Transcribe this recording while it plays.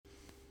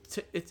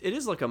it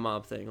is like a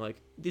mob thing.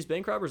 Like, these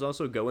bank robbers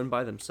also go in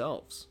by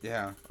themselves.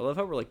 Yeah. I love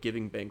how we're like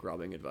giving bank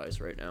robbing advice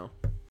right now.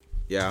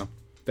 Yeah.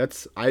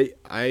 That's I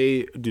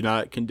do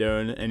not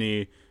condone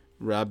any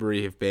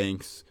robbery of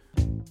banks.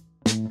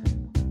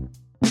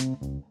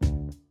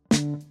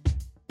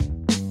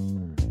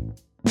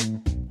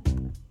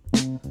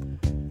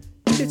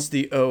 It's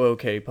the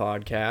OOK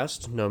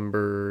podcast,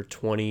 number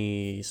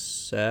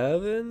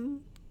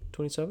 27?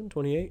 27?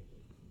 28?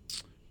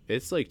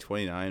 It's like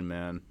 29,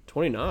 man.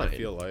 29? I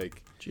feel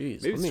like.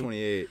 Jeez. Maybe it's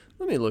 28.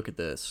 Let me look at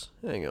this.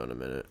 Hang on a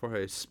minute. Before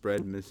I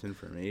spread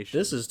misinformation.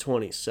 This is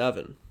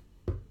 27.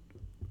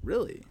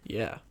 Really?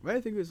 Yeah.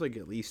 I think it was like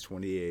at least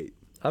 28.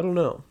 I don't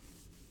know.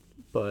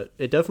 But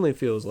it definitely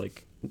feels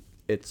like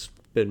it's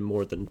been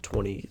more than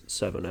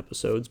 27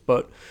 episodes.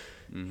 But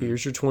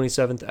here's your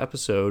 27th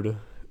episode.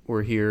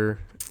 We're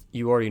here.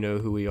 You already know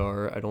who we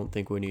are. I don't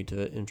think we need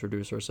to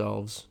introduce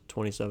ourselves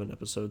 27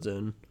 episodes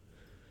in.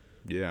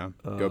 Yeah.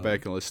 Go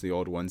back and listen to the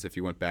old ones if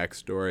you want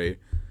backstory.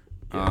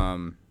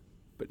 Yeah.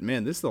 But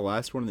man, this is the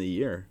last one of the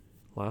year.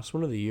 Last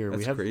one of the year.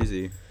 That's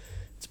crazy.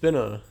 It's been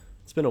a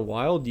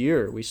wild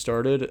year. We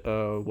started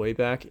way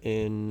back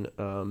in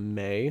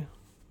May.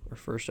 Our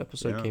first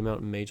episode came out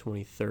on May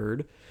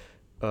 23rd.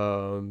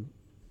 And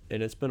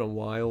it's been a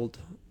wild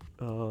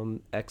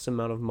X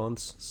amount of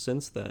months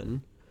since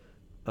then.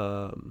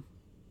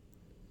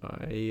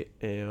 I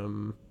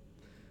am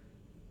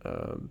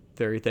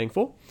very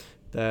thankful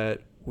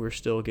that we're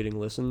still getting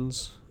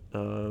listens.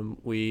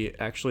 We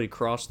actually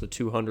crossed the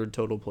 200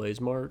 total plays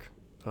mark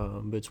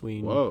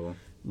between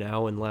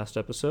now and last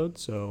episode.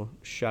 So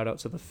shout out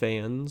to the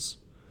fans.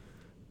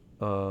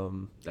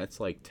 That's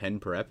like 10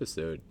 per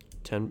episode.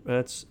 10.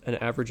 That's an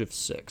average of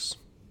 6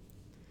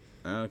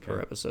 per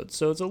episode.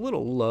 So it's a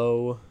little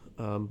low,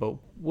 but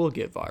we'll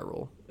get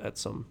viral at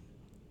some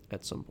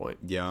point.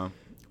 Yeah.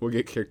 We'll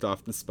get kicked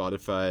off the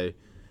Spotify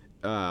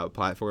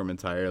platform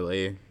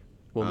entirely.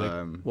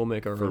 We'll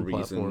make our own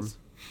platform.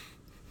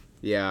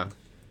 Yeah,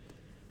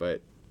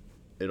 but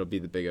it'll be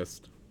the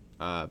biggest,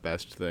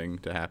 best thing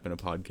to happen to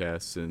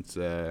podcasts since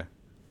I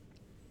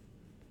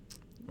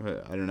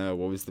don't know,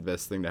 what was the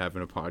best thing to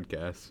happen to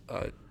podcasts?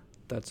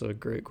 That's a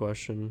great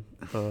question.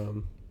 I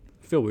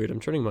feel weird. I'm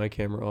turning my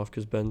camera off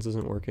because Ben's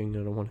isn't working.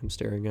 I don't want him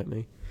staring at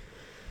me.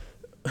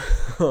 I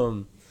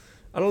don't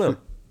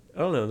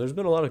know. There's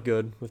been a lot of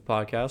good with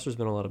podcasts. There's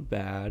been a lot of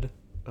bad.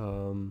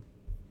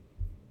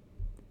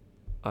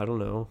 I don't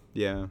know.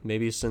 Yeah.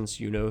 Maybe since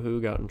You Know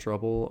Who got in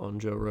trouble on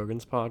Joe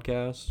Rogan's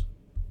podcast.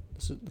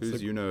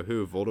 Who's You Know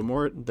Who?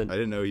 Voldemort? I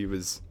didn't know he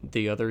was...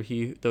 The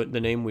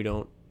name we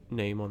don't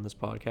name on this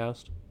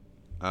podcast.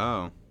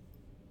 Oh.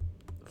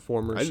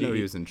 Former I didn't know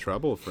he was in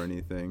trouble for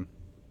anything.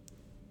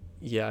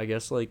 Yeah, I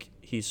guess like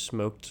he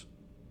smoked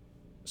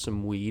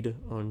some weed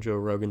on Joe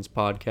Rogan's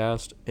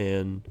podcast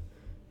and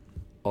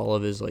all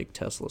of his like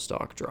Tesla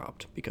stock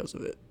dropped because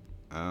of it.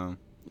 Oh.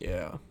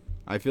 Yeah.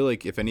 I feel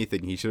like if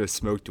anything, he should have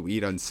smoked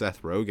weed on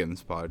Seth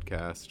Rogen's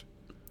podcast.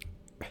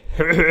 I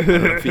don't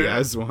know if he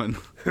has one.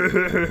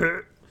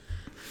 I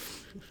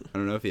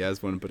don't know if he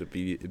has one, but it'd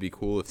be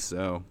cool if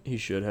so. He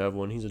should have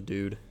one. He's a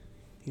dude.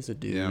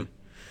 Yeah.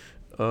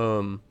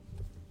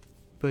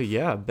 But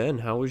yeah, Ben,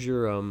 how was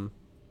your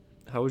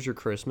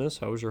Christmas?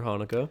 How was your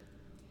Hanukkah?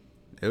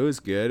 It was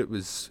good. It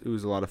was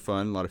a lot of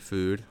fun, a lot of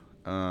food.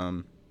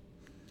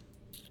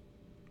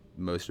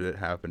 Most of it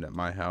happened at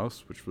my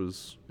house, which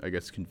was, I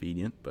guess,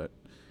 convenient. But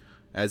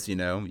as you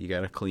know, you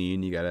gotta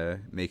clean, you gotta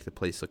make the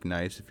place look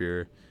nice if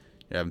you're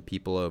having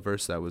people over.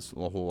 So that was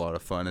a whole lot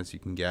of fun, as you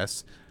can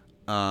guess.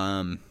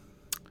 And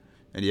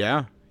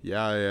I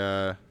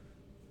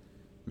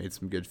made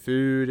some good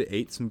food,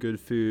 ate some good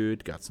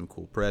food, got some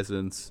cool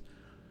presents.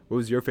 What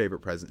was your favorite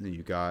present that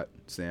you got,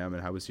 Sam?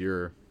 And how was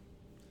your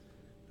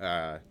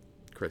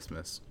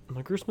Christmas?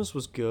 My Christmas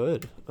was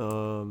good.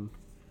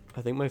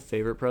 I think my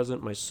favorite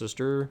present, my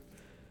sister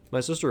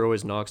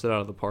always knocks it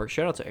out of the park.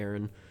 Shout out to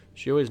Erin.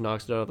 She always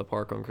knocks it out of the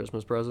park on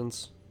Christmas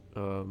presents.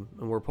 And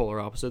we're polar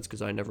opposites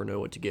because I never know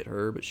what to get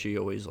her, but she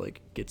always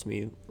like gets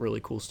me really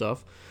cool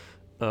stuff.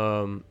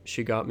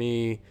 She got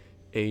me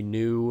a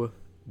new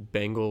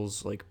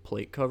Bengals like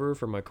plate cover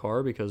for my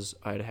car because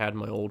I'd had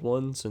my old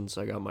one since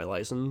I got my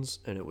license,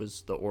 and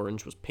the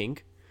orange was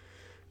pink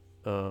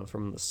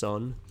from the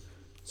sun.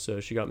 So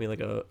she got me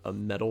like a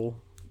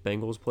metal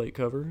Bengals plate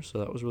cover, so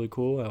that was really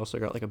cool. I also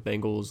got like a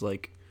Bengals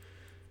like,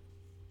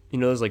 you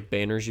know, those like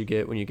banners you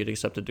get when you get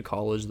accepted to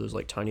college, those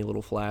like tiny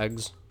little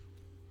flags.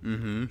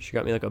 Mm-hmm. She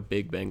got me like a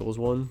big Bengals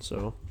one,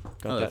 so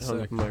got that hung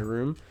sick. up in my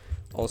room.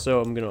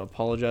 Also, I'm gonna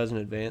apologize in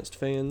advance,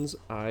 fans.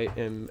 I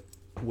am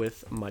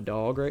with my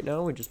dog right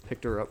now. We just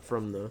picked her up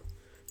from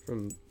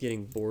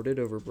getting boarded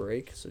over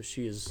break, so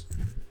she is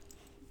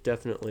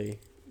definitely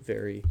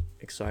very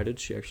excited.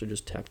 She actually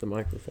just tapped the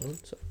microphone.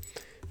 So,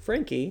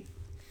 Frankie.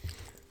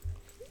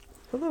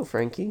 Hello,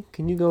 Frankie.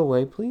 Can you go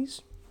away,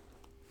 please?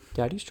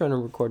 Daddy's trying to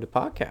record the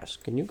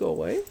podcast. Can you go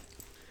away?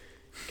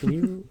 Can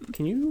you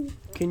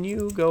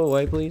go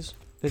away, please?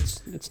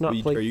 It's not Are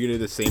you gonna do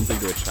the same thing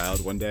to a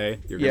child one day?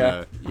 You're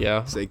Yeah. gonna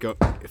Yeah. say, "Go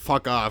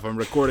fuck off! I'm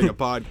recording a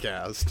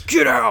podcast.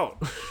 Get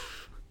out.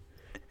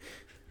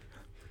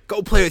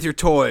 Go play with your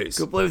toys.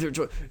 Go play with your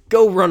toy.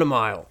 Go run a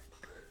mile.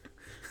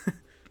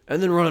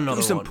 And then run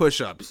another Do some one.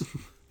 push-ups."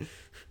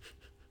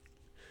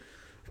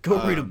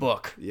 Go read a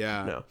book.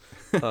 Yeah. No.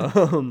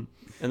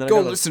 And then Go I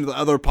gotta listen to the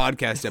other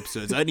podcast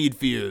episodes. I need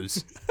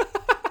views.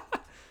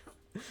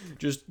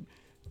 just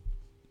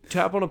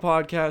tap on a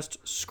podcast,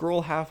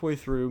 scroll halfway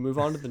through, move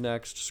on to the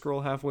next,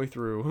 scroll halfway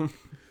through.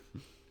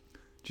 Do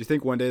you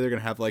think one day they're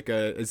gonna have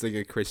it's like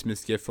a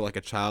Christmas gift for like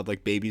a child,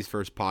 like baby's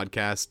first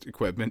podcast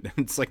equipment?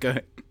 It's like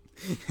a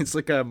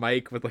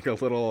mic with like a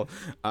little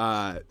what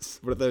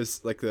are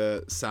those, like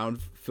the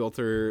sound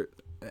filter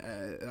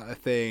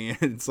thing?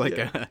 It's like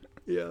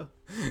Yeah.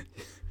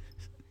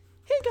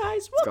 Hey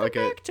guys, welcome like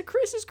back to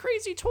Chris's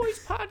Crazy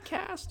Toys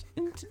podcast.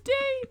 And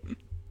today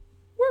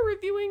we're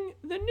reviewing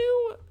the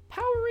new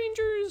Power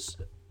Rangers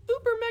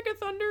Uber Mega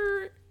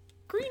Thunder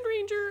Green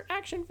Ranger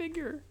action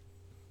figure.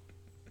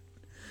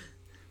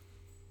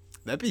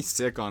 That'd be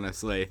sick,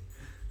 honestly.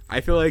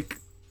 I feel like,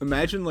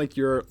 imagine like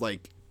you're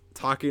like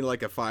talking to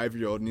like a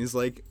 5-year-old and he's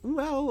like,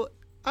 "Well,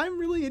 I'm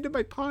really into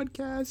my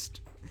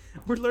podcast.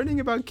 We're learning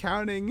about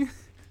counting."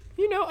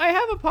 You know, I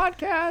have a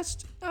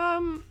podcast.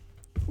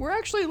 We're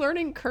actually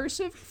learning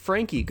cursive.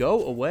 Frankie,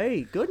 go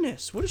away.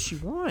 Goodness, what does she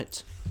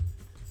want?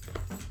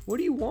 What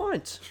do you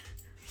want?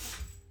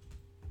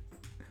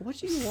 What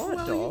do you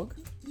want, dog?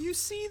 You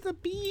see the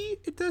B?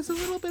 It does a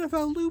little bit of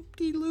a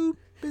loop-de-loop,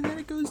 and then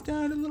it goes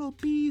down a little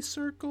B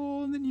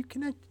circle, and then you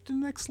connect to the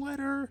next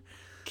letter.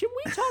 Can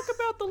we talk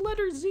about the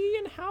letter Z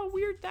and how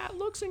weird that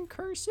looks in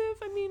cursive?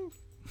 I mean,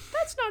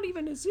 that's not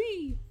even a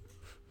Z.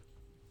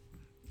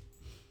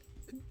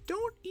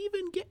 Don't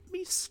even get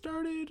me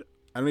started.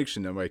 I don't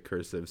actually know my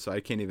cursive, so I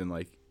can't even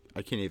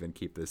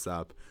keep this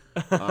up.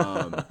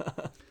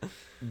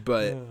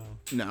 But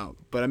no,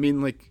 but I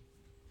mean, like,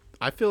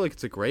 I feel like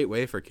it's a great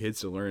way for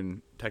kids to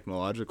learn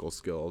technological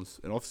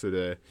skills and also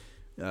to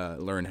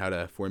learn how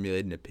to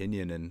formulate an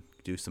opinion and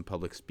do some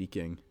public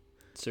speaking.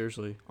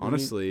 Seriously.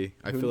 Honestly,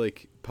 I feel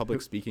like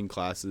public speaking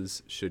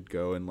classes should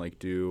go and like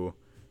do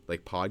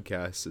like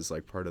podcasts as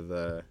like part of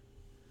the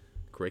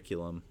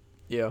curriculum.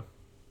 Yeah.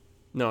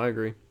 No, I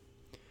agree.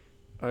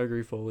 I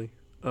agree fully.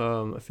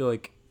 I feel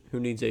like who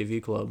needs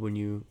AV club when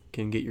you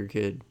can get your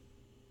kid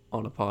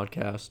on a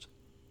podcast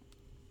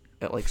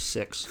at like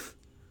 6?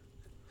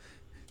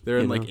 They're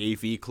in You like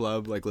AV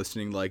club, like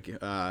listening like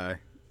what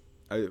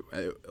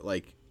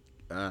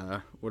are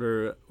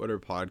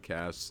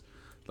podcasts?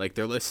 Like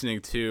they're listening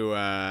to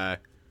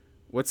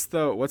what's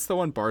the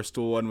one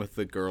Barstool one with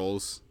the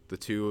girls, the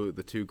two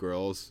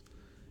girls.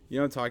 You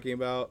know what I'm talking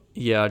about?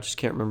 Yeah, I just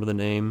can't remember the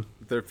name.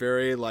 They're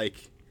very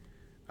like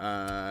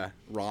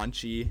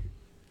raunchy.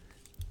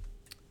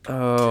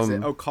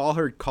 Call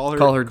her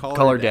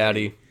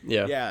daddy.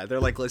 Yeah. Yeah, they're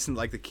like listening,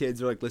 like the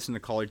kids are like listening to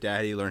Call Her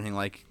Daddy, learning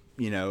like,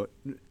 you know,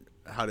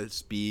 how to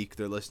speak.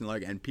 They're listening to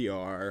like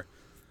NPR.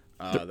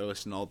 They're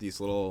listening to all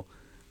these little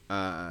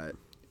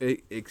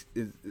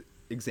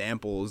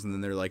examples, and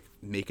then they're like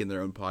making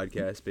their own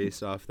podcast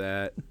based off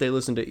that. They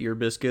listen to Ear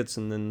Biscuits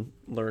and then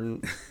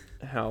learn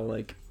how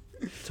like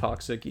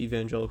toxic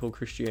evangelical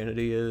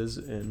Christianity is,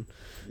 and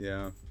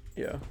yeah,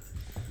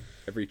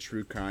 every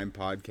true crime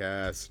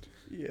podcast.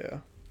 Yeah.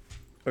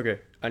 Okay,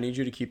 I need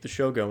you to keep the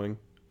show going.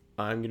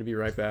 I'm gonna be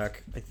right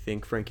back. I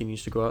think Frankie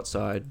needs to go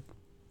outside,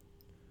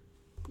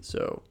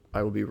 so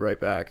I will be right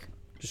back.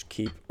 Just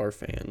keep our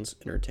fans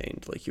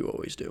entertained like you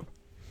always do.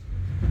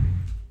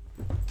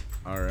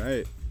 All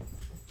right.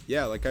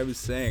 Yeah, like I was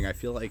saying, I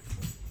feel like,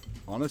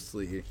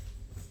 honestly,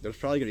 there's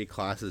probably going to be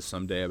classes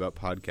someday about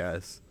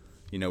podcasts.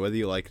 You know, whether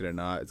you like it or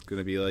not, it's going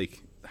to be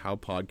like how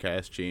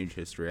podcasts change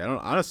history. I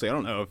don't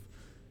know if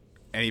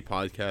any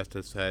podcast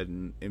has had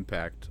an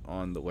impact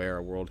on the way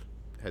our world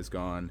has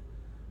gone.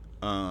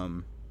 I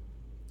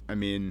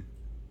mean,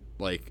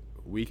 like,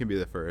 we can be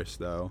the first,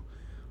 though.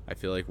 I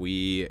feel like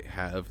we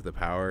have the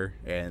power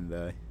and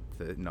the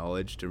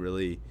knowledge to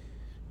really,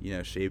 you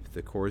know, shape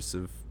the course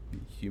of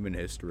human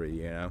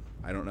history. You know,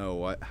 I don't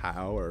know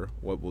how or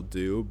what we'll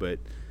do, but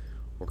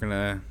we're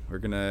gonna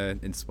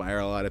inspire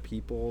a lot of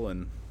people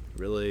and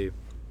really,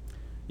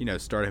 you know,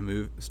 start a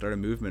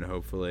movement.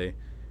 Hopefully,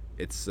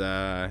 it's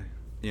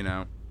you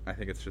know, I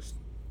think it's just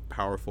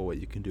powerful what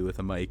you can do with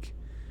a mic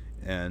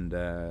and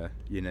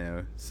you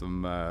know,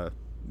 some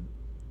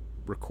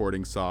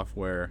recording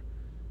software.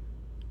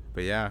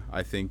 But yeah,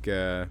 I think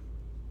we're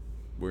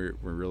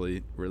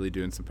really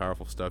doing some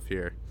powerful stuff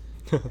here.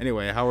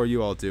 Anyway, how are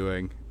you all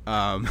doing?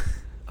 I'm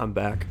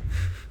back.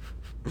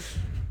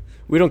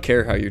 We don't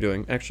care how you're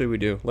doing. Actually, we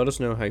do. Let us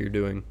know how you're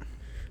doing.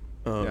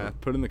 Yeah,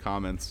 put in the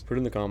comments. Put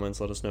in the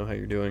comments. Let us know how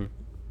you're doing.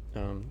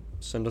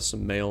 Send us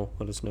some mail.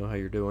 Let us know how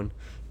you're doing.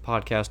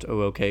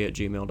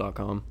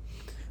 podcastook@gmail.com.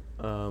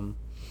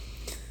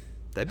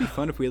 That'd be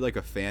fun if we had like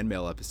a fan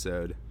mail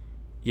episode.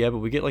 Yeah, but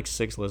we get like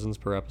 6 listens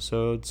per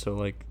episode. So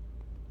like,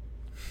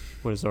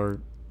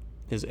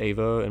 is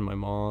Ava and my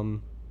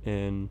mom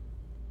and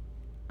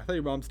I thought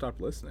your mom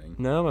stopped listening.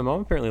 No, my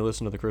mom apparently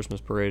listened to the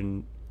Christmas parade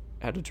and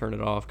had to turn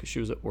it off because she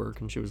was at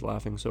work and she was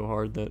laughing so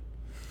hard that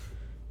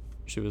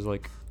she was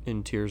like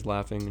in tears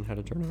laughing and had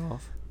to turn it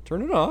off.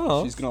 Turn it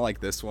off. She's gonna like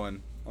this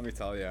one. Let me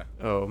tell you.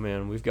 Oh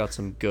man, we've got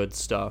some good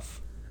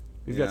stuff.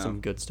 We've got some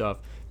good stuff.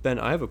 Ben,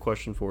 I have a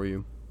question for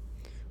you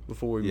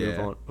before we move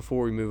on.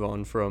 Before we move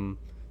on from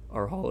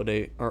our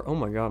holiday, oh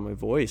my god, my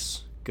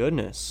voice.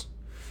 Goodness.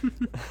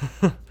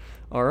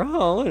 Our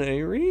holiday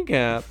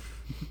recap.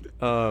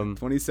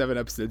 27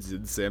 episodes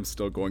in, Sam's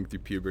still going through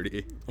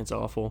puberty. It's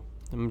awful.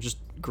 I'm just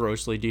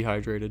grossly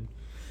dehydrated.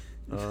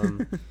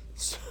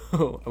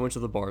 So I went to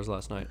the bars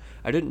last night.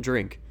 I didn't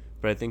drink,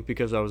 but I think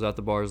because I was at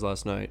the bars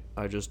last night,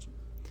 I just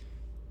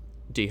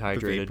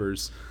dehydrated. The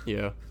vapors.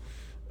 Yeah.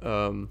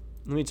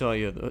 Let me tell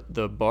you,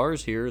 the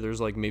bars here,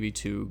 there's like maybe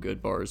 2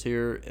 good bars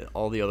here.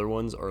 All the other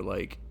ones are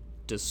like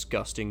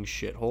disgusting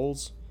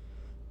shitholes.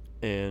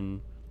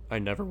 And I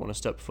never want to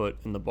step foot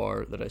in the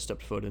bar that I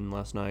stepped foot in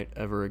last night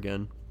ever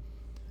again.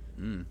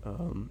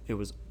 It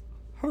was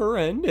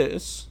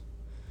horrendous.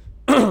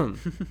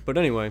 But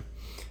anyway,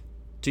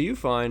 do you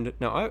find...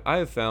 Now, I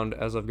have found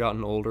as I've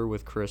gotten older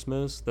with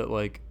Christmas that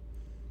like...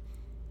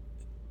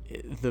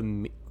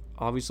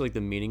 Obviously, like, the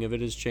meaning of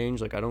it has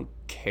changed. Like, I don't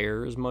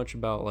care as much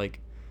about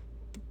like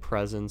the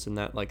presents and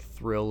that like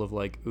thrill of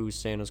like, ooh,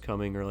 Santa's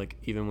coming, or like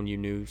even when you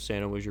knew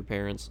Santa was your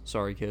parents.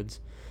 Sorry, kids.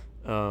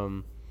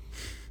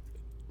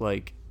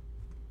 Like,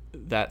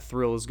 that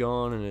thrill is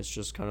gone, and it's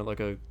just kind of like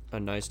a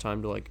nice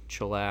time to like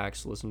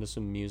chillax, listen to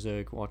some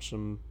music, watch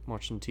some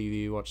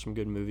TV, watch some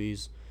good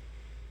movies,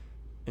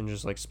 and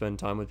just like spend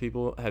time with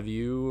people.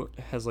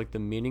 Has like the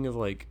meaning of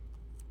like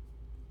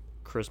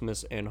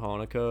Christmas and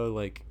Hanukkah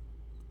like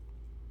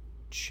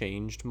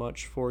changed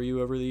much for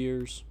you over the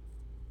years?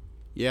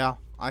 Yeah,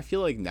 I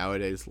feel like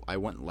nowadays I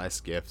want less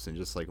gifts and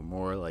just like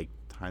more like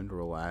time to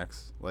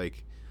relax.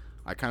 Like,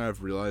 I kind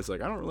of realized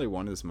like I don't really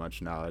want as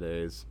much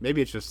nowadays.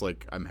 Maybe it's just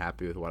like I'm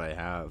happy with what I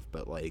have,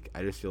 but like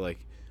I just feel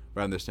like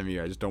around this time of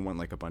year I just don't want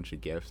like a bunch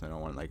of gifts. I don't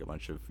want like a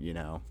bunch of,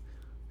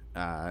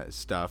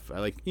 stuff. I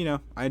like,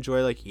 I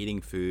enjoy like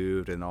eating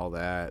food and all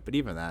that, but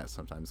even that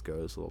sometimes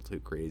goes a little too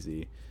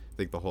crazy. I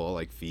think the whole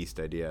like feast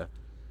idea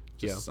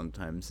just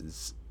sometimes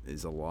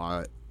is a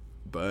lot,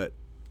 but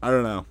I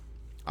don't know.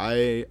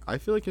 I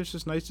feel like it's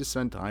just nice to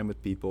spend time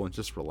with people and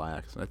just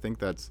relax. And I think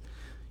that's,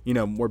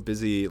 more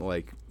busy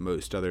like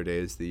most other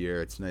days of the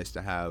year. It's nice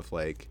to have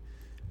like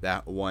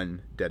that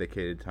one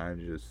dedicated time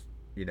to just,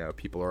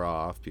 people are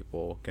off,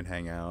 people can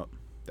hang out,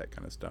 that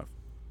kind of stuff.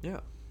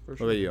 Yeah, for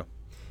sure. What about you?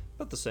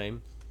 About the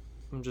same.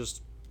 I'm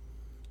just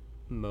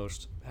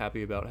most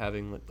happy about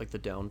having like the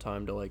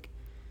downtime to like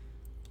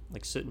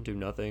sit and do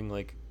nothing.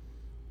 Like,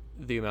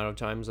 the amount of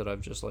times that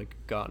I've just like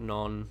gotten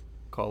on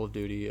Call of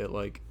Duty at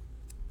like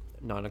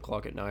 9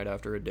 o'clock at night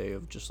after a day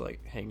of just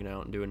like hanging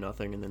out and doing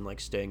nothing, and then like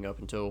staying up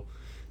until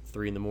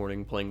 3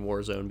 a.m. playing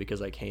Warzone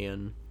because I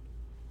can,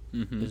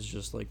 is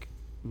just like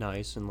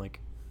nice. And like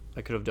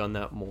I could have done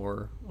that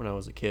more when I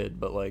was a kid,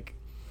 but like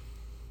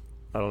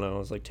I don't know, I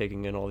was like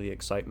taking in all the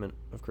excitement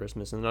of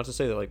Christmas. And not to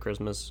say that like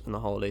Christmas and the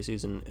holiday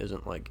season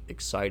isn't like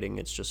exciting,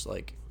 it's just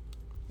like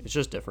it's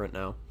just different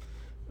now.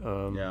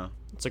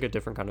 It's like a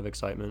different kind of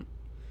excitement.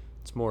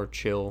 It's more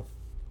chill,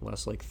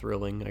 less like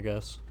thrilling, I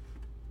guess.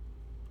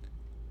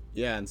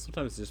 Yeah, and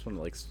sometimes I just want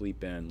to like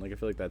sleep in. Like, I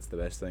feel like that's the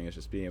best thing, is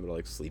just being able to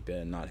like sleep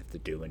in, not have to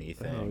do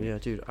anything. Oh yeah,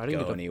 dude, I didn't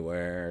go get up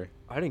anywhere.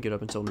 I didn't get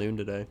up until noon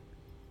today.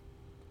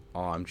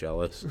 Oh, I'm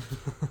jealous.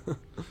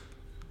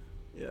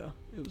 Yeah,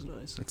 it was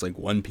nice. It's like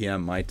 1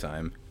 p.m. my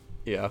time.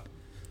 Yeah.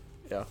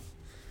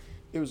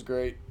 It was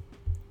great.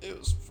 It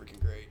was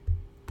freaking great.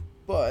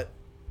 But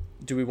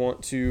do we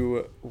want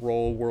to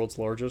roll World's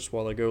Largest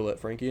while I go let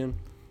Frankie in?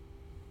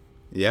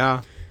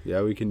 Yeah,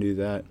 we can do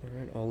that. All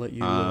right, I'll let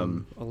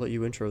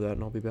you intro that,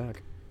 and I'll be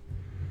back.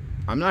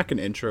 I'm not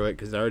gonna intro it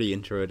because I already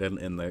introed it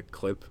in the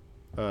clip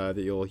that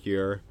you'll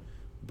hear.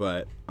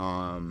 But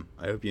I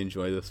hope you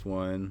enjoy this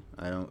one.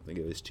 I don't think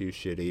it was too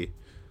shitty.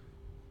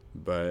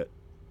 But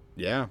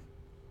yeah.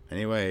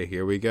 Anyway,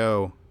 here we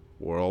go.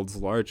 World's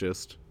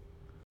Largest.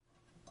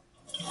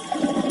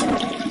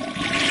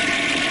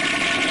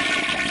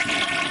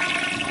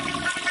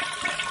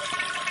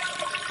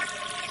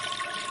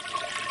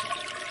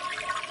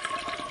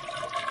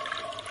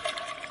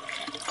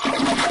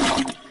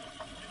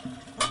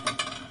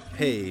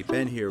 Hey,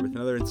 Ben here with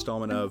another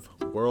installment of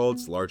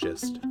World's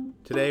Largest.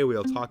 Today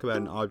we'll talk about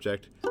an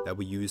object that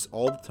we use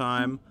all the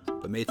time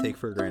but may take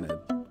for granted.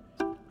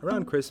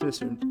 Around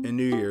Christmas and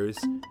New Year's,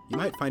 you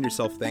might find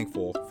yourself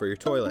thankful for your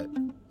toilet.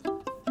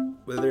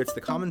 Whether it's the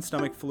common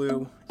stomach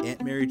flu,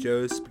 Aunt Mary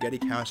Jo's spaghetti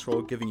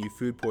casserole giving you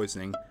food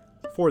poisoning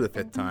for the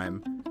 5th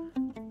time,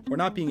 or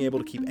not being able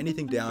to keep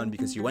anything down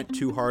because you went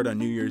too hard on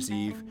New Year's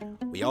Eve,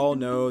 we all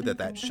know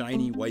that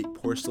shiny white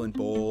porcelain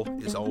bowl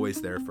is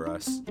always there for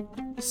us.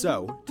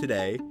 So,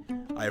 today,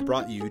 I have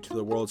brought you to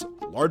the world's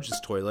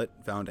largest toilet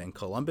found in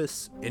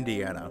Columbus,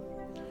 Indiana.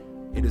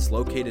 It is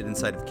located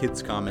inside of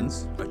Kids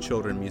Commons, a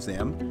children's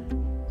museum,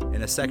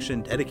 in a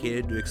section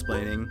dedicated to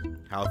explaining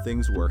how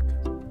things work.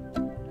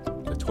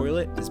 The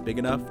toilet is big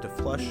enough to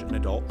flush an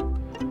adult,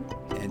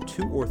 and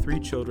 2 or 3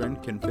 children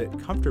can fit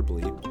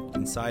comfortably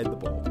inside the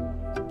bowl.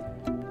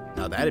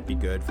 Now that'd be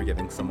good for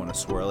giving someone a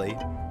swirly.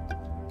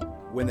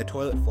 When the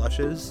toilet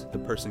flushes, the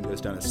person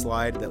goes down a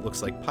slide that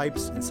looks like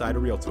pipes inside a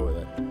real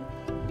toilet.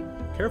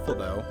 Careful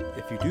though,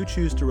 if you do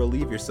choose to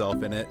relieve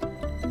yourself in it,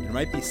 there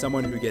might be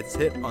someone who gets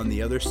hit on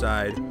the other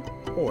side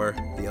or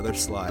the other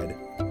slide.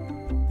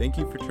 Thank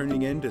you for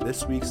tuning in to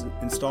this week's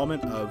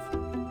installment of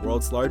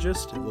World's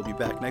Largest. We'll be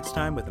back next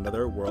time with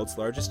another World's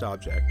Largest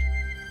Object.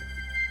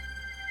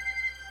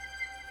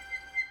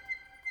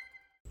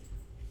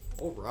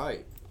 All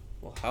right.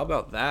 Well, how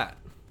about that?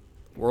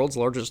 World's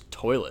largest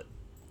toilet.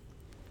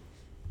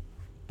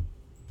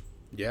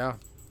 Yeah,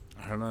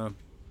 I don't know.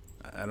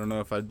 I don't know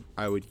if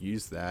I would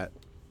use that,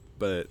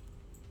 but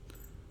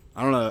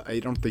I don't know. I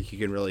don't think you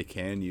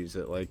can use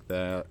it like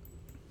that.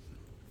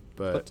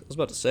 But I was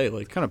about to say,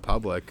 like, it's kind of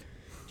public.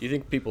 do you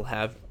think people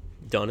have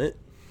done it?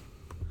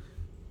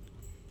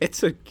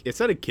 It's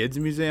at a kids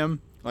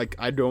museum. Like,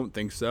 I don't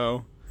think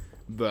so,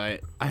 but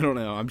I don't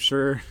know. I'm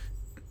sure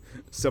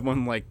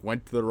someone like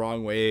went the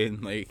wrong way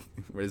and like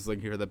was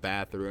looking for the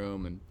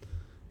bathroom, and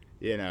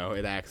it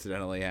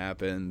accidentally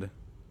happened.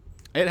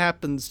 It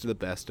happens to the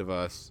best of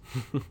us.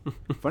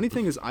 Funny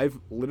thing is, I've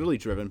literally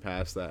driven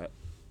past that.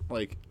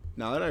 Like,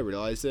 now that I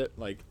realize it,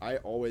 like, I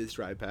always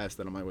drive past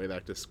that on my way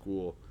back to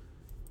school.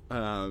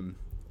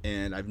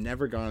 And I've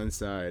never gone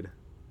inside.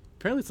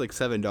 Apparently it's like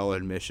 $7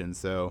 admission,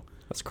 so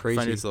That's crazy.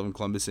 find yourself in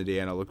Columbus,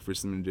 Indiana, look for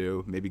something to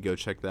do. Maybe go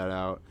check that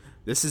out.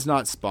 This is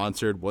not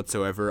sponsored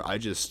whatsoever. I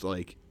just,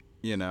 like,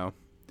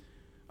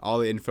 all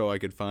the info I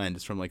could find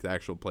is from, like, the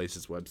actual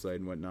place's website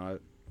and whatnot.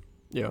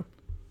 Yeah.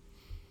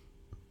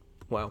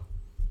 Wow.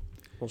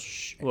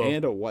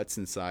 And a What's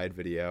Inside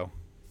video.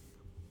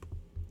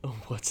 Oh,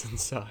 what's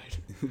inside?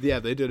 Yeah,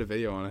 they did a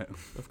video on it.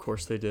 Of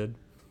course they did.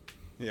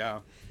 Yeah.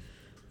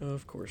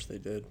 Of course they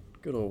did.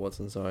 Good old what's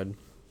inside.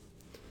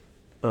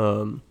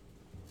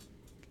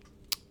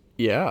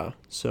 Yeah,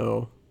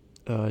 so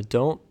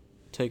don't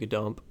take a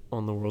dump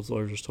on the world's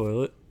largest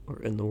toilet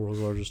or in the world's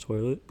largest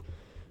toilet.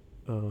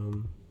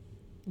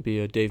 Be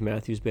a Dave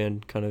Matthews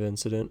Band kind of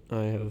incident,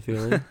 I have a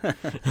feeling.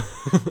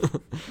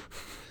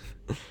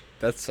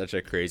 That's such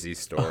a crazy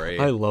story.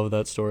 I love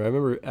that story. I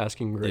remember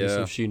asking Grace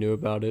Yeah. if she knew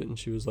about it, and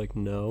she was like,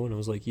 no. And I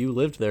was like, you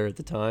lived there at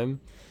the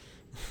time.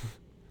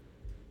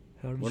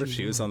 What if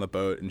she was on the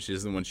boat and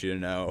she's the one she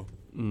didn't know?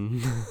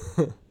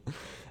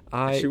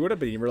 She would have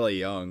been really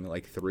young,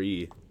 like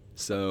 3.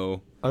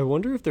 So I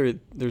wonder if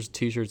there's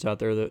T-shirts out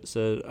there that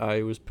said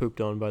I was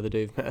pooped on by the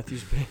Dave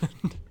Matthews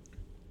Band.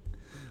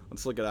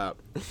 let's look it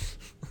up.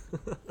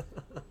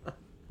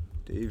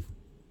 Dave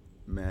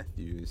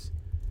Matthews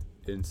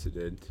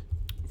incident.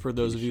 For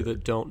those of you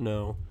that don't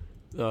know,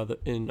 I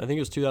think it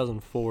was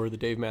 2004, the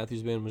Dave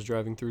Matthews Band was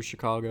driving through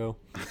Chicago,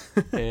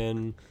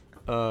 and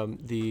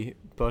the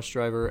bus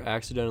driver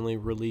accidentally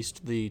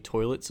released the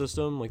toilet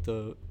system, like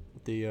the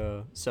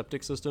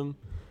septic system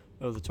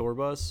of the tour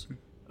bus,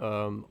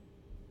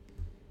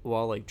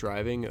 while like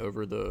driving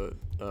over the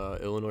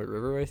Illinois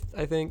River,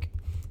 I think,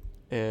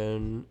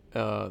 and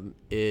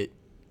it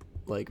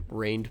like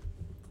rained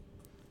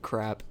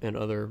crap and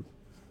other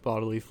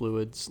bodily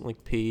fluids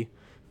like pee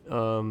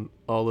all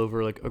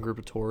over like a group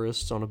of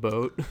tourists on a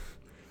boat.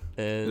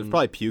 And There's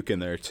probably puke in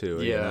there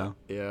too. yeah,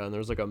 and there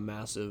was like a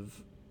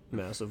massive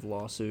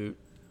lawsuit,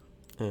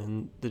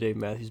 and the Dave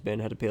Matthews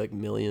Band had to pay like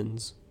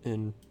millions.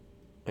 And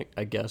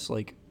I guess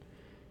like,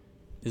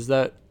 is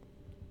that,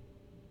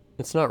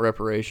 it's not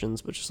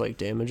reparations but just like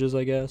damages,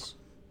 I guess.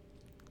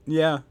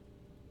 Yeah.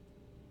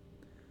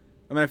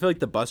 I mean, I feel like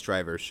the bus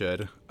driver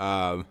should.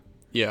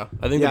 Yeah,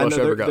 I think the bus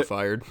driver got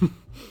fired.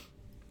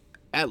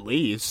 At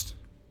least.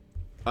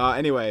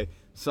 Anyway,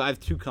 so I have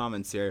 2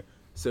 comments here.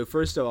 So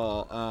first of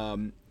all,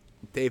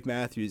 Dave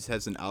Matthews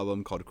has an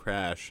album called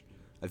Crash.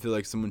 I feel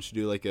like someone should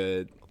do like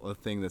a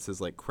thing that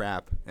says like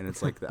crap, and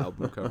it's like the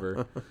album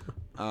cover.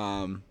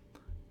 And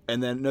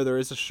then there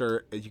is a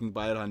shirt. You can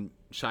buy it on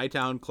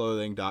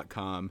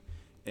ChytownClothing.com,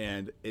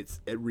 and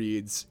it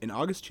reads, in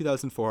August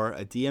 2004,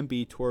 a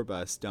DMB tour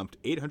bus dumped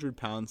 800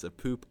 pounds of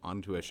poop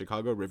onto a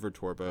Chicago River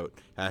tour boat.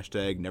 #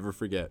 never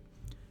forget.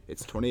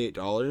 It's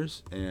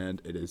 $28,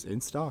 and it is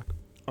in stock.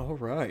 All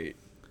right,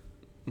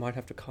 might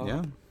have to call.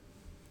 Yeah.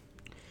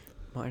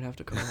 Might have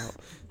to call up.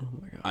 Oh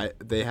my god.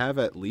 They have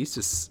at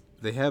least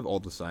they have all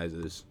the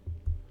sizes.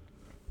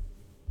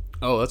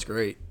 Oh, that's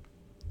great.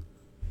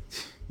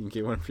 You can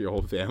get one for your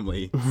whole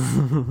family.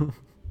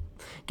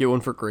 Get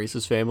one for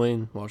Grace's family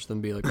and watch them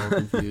be like all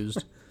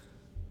confused.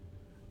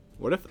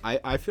 What if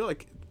I feel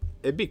like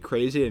it'd be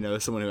crazy to know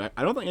someone who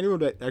I don't think anyone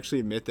would actually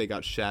admit they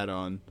got shat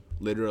on,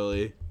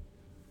 literally.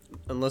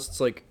 Unless it's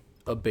like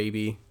a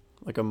baby,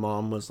 like a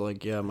mom was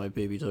like, yeah, my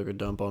baby took a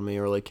dump on me,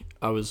 or like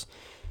I was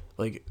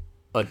like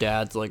a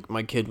dad's like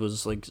my kid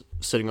was like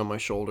sitting on my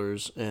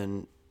shoulders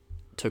and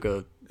took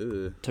a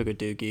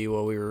dookie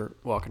while we were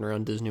walking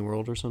around Disney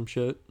World or some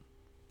shit.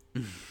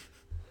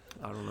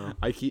 I don't know.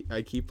 I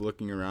keep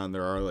looking around.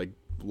 There are like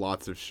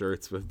lots of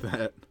shirts with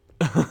that.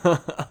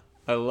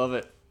 I love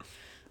it.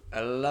 I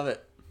love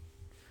it.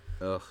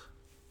 Ugh.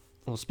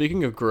 Well,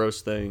 speaking of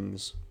gross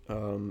things,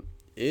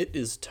 it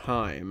is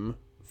time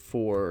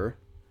for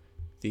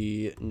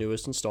the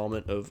newest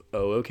installment of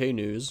OK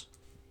News.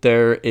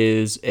 There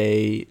is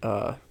a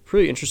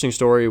pretty interesting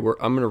story where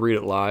I'm going to read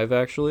it live,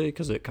 actually,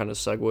 because it kind of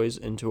segues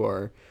into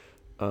our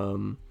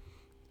um,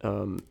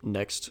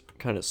 next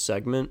kind of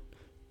segment.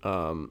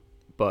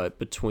 But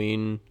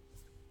between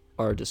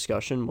our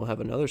discussion, we'll have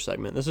another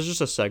segment. This is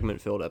just a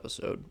segment-filled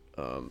episode,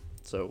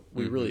 so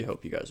we really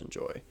hope you guys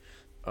enjoy.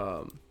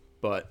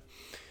 But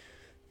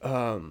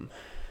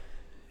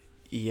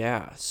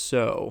yeah,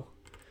 so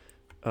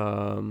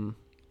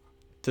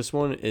this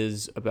one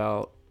is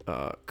about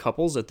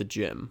couples at the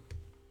gym.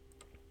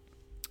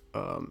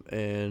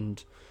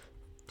 And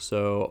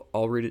so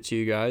I'll read it to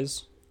you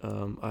guys.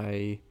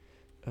 I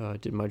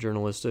did my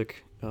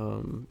journalistic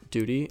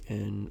duty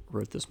and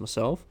wrote this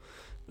myself.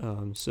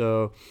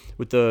 So,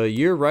 with the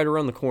year right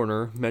around the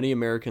corner, many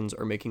Americans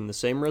are making the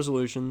same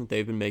resolution that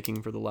they've been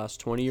making for the last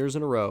 20 years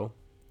in a row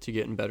to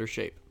get in better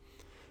shape.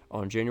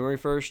 On January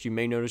 1st, you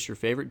may notice your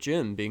favorite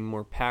gym being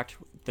more packed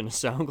than a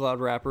SoundCloud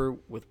rapper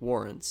with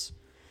warrants,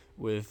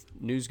 with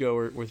new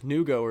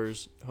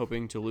goers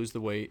hoping to lose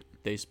the weight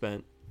they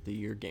spent the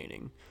year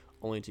gaining,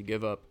 only to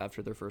give up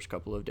after their first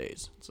couple of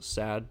days. It's a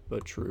sad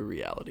but true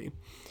reality.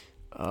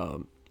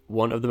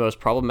 One of the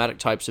most problematic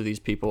types of these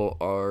people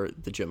are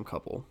the gym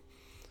couple.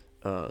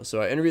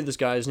 So I interviewed this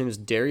guy. His name is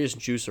Darius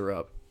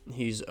Juicerup.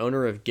 He's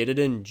owner of Get It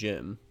In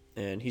Gym,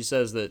 and he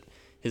says that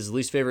his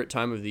least favorite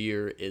time of the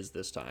year is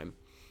this time.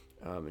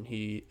 And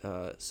he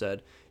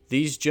said,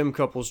 "These gym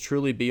couples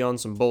truly be on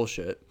some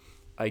bullshit.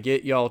 I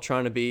get y'all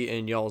trying to be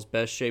in y'all's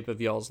best shape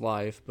of y'all's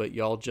life, but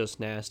y'all just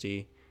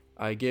nasty.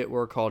 I get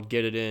we're called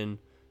Get It In,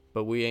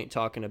 but we ain't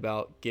talking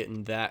about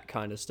getting that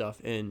kind of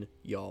stuff in,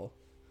 y'all."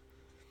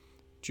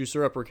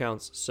 Juicer Up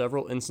recounts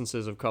several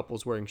instances of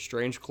couples wearing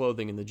strange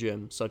clothing in the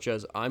gym, such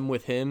as "I'm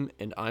with him"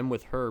 and "I'm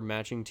with her"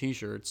 matching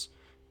t-shirts,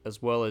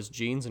 as well as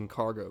jeans and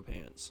cargo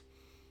pants.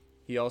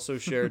 He also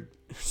shared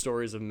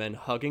stories of men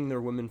hugging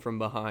their women from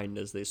behind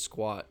as they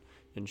squat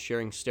and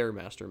sharing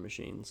Stairmaster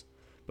machines.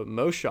 But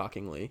most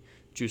shockingly,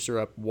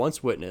 Juicer Up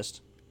once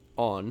witnessed,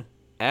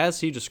 as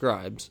he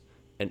describes,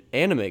 an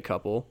anime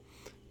couple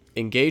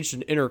engaged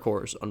in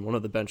intercourse on one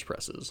of the bench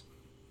presses.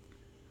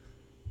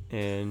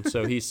 And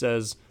so he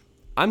says,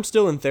 "I'm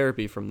still in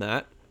therapy from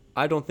that.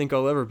 I don't think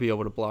I'll ever be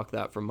able to block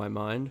that from my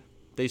mind.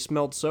 They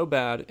smelled so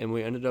bad, and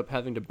we ended up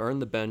having to burn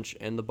the bench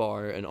and the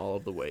bar and all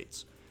of the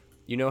weights.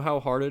 You know how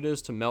hard it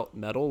is to melt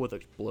metal with a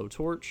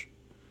blowtorch?"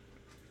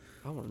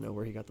 I want to know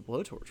where he got the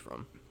blowtorch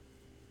from.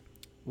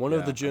 One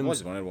of the gyms... I've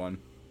always wanted one.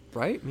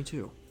 Right? Me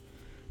too.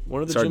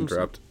 One of the Sorry gyms... to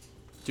interrupt.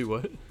 Do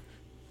what?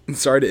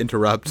 Sorry to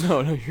interrupt.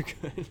 No, you're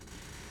good.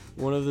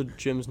 One of the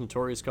gym's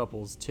notorious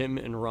couples, Tim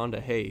and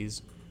Rhonda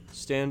Hayes,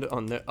 stand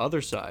on the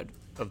other side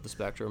of the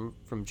spectrum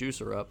from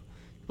Juicer Up,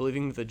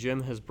 believing that the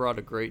gym has brought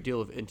a great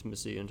deal of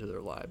intimacy into their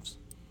lives.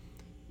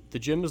 "The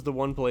gym is the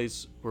one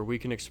place where we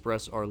can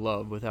express our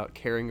love without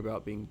caring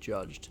about being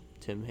judged,"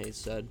 Tim Hayes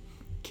said.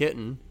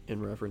 "Kitten,"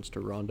 in reference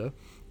to Rhonda,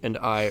 "and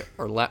I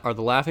are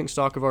the laughing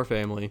stock of our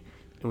family,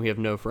 and we have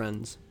no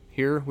friends.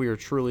 Here we are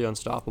truly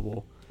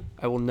unstoppable.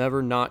 I will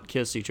never not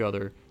kiss each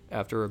other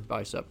after a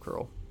bicep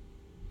curl."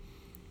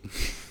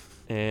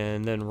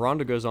 And then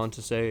Rhonda goes on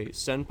to say,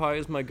 "Senpai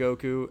is my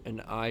Goku,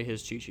 and I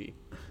his Chi-Chi."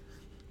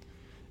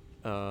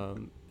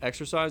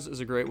 Exercise is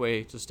a great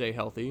way to stay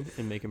healthy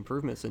and make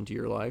improvements into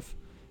your life.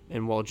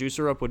 And while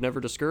Juicer Up would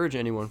never discourage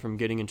anyone from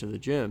getting into the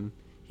gym,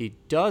 he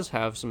does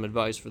have some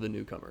advice for the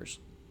newcomers.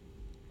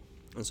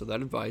 And so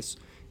that advice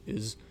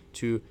is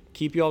to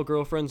keep y'all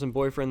girlfriends and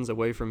boyfriends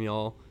away from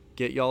y'all,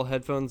 get y'all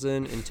headphones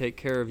in, and take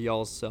care of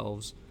y'all's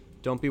selves.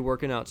 Don't be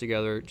working out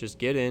together. Just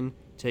get in,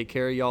 take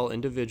care of y'all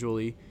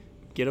individually,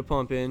 get a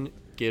pump in,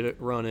 get it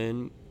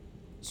running,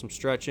 some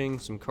stretching,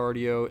 some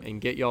cardio,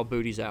 and get y'all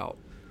booties out.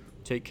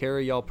 Take care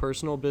of y'all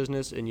personal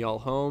business in y'all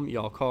home,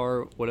 y'all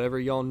car, whatever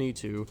y'all need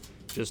to,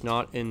 just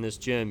not in this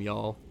gym,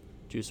 y'all,"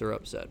 Juicer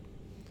Up said.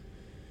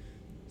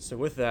 So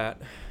with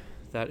that,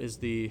 that is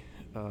the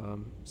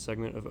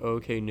segment of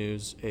OK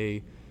News.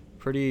 A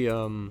pretty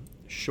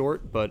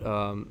short, but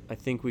I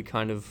think we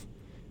kind of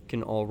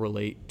can all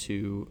relate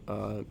to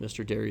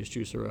Mr. Darius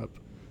Juicer Up.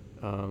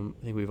 I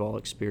think we've all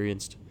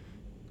experienced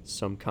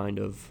some kind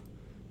of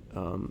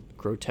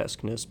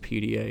grotesqueness,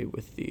 PDA,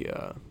 with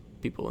the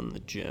people in the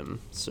gym.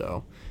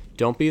 So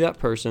don't be that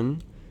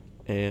person.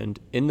 And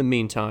in the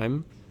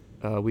meantime,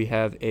 we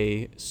have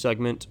a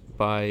segment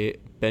by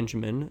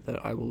Benjamin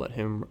that I will let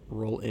him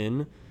roll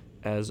in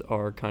as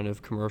our kind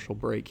of commercial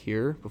break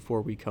here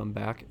before we come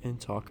back and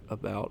talk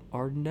about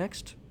our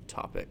next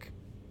topic.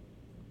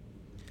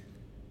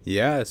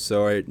 Yeah,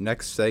 so our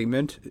next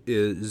segment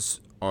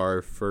is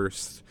our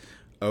first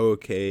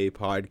OK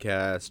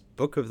Podcast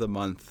Book of the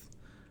Month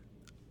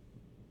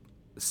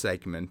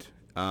segment.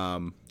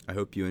 I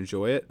hope you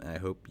enjoy it. I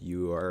hope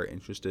you are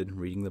interested in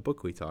reading the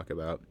book we talk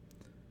about.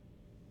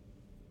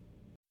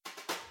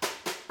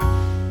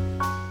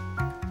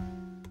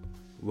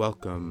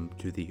 Welcome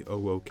to the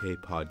OOK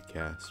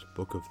Podcast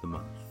Book of the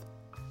Month.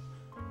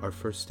 Our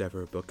first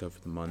ever book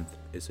of the month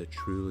is a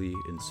truly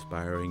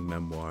inspiring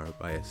memoir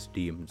by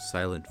esteemed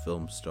silent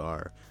film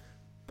star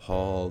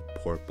Paul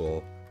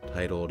Porple,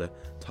 titled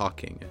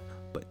Talking,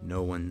 But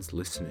No One's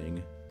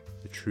Listening,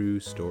 the true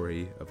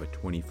story of a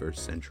 21st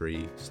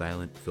century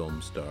silent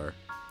film star.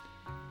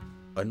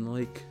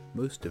 Unlike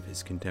most of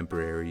his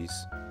contemporaries,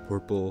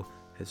 Porple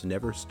has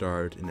never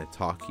starred in a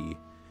talkie,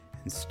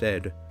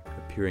 instead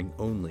appearing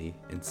only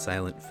in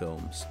silent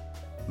films,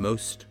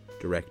 most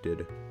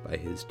directed by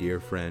his dear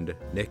friend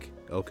Nick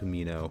El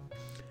Camino,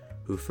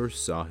 who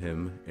first saw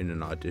him in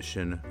an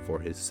audition for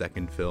his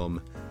second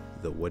film,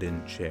 The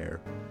Wooden Chair.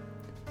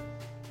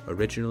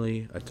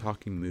 Originally a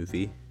talking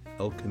movie,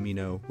 El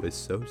Camino was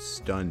so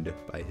stunned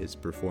by his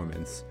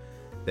performance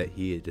that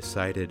he had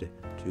decided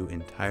to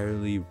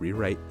entirely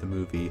rewrite the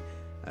movie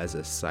as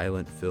a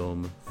silent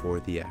film for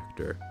the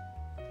actor.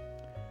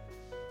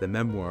 The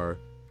memoir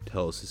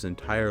tells his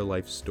entire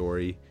life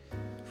story,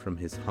 from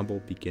his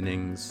humble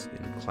beginnings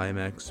in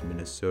Climax,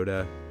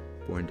 Minnesota,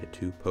 born to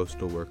two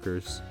postal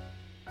workers.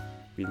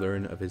 We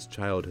learn of his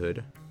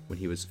childhood, when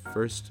he was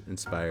first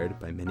inspired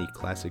by many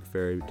classic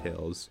fairy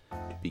tales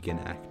to begin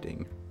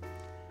acting.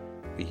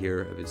 We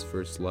hear of his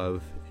first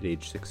love at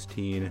age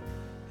 16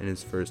 and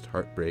his first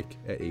heartbreak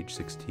at age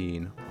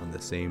 16 on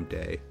the same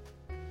day.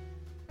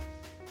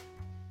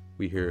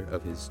 We hear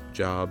of his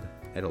job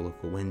at a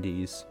local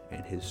Wendy's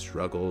and his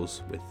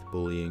struggles with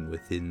bullying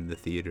within the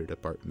theater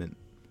department.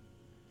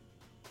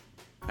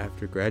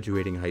 After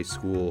graduating high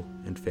school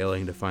and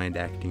failing to find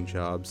acting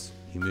jobs,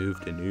 he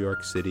moved to New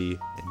York City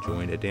and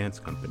joined a dance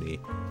company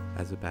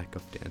as a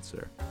backup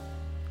dancer.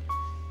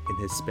 In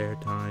his spare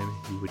time,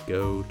 he would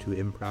go to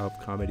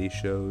improv comedy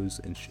shows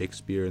and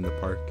Shakespeare in the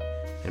Park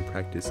and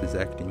practice his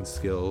acting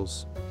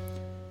skills.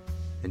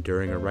 And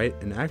during a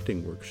write and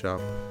acting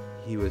workshop,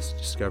 he was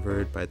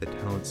discovered by the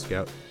talent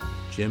scout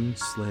Jim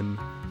Slim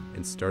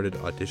and started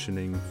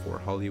auditioning for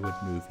Hollywood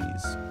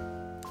movies.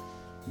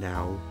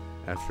 Now,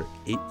 after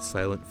 8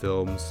 silent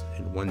films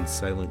and 1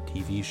 silent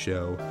TV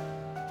show,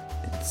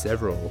 and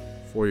several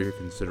for your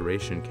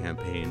consideration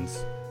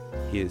campaigns,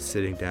 he is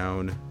sitting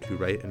down to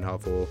write a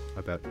novel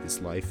about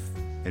his life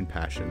and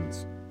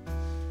passions.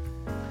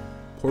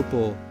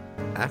 Porple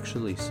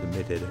actually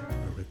submitted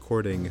a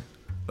recording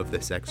of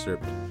this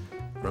excerpt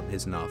from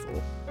his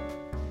novel.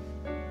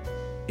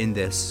 In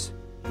this,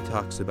 he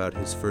talks about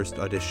his first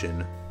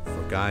audition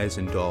for Guys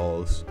and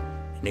Dolls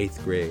in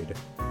 8th grade.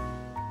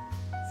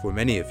 For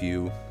many of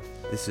you,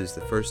 this is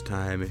the first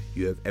time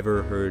you have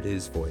ever heard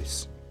his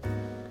voice.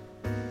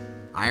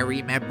 I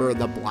remember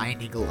the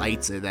blinding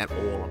lights in that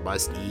old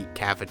must-eat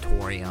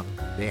cafetorium.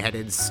 They had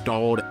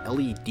installed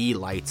LED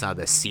lights on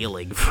the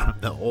ceiling from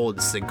the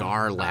old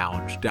cigar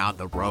lounge down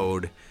the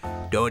road,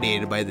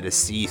 donated by the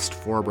deceased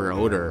former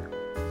owner.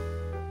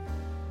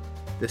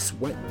 The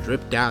sweat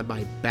dripped down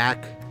my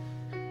back,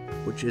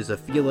 which is a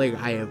feeling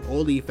I have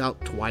only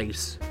felt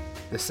twice,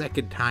 the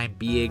second time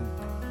being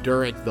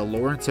during the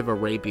Lawrence of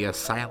Arabia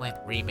silent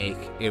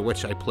remake, in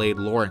which I played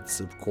Lawrence,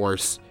 of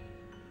course.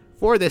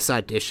 For this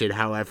audition,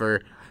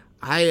 however,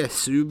 I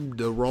assumed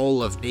the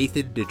role of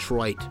Nathan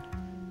Detroit.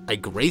 I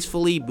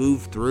gracefully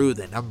moved through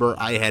the number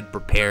I had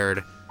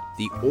prepared,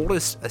 the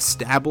oldest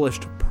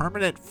established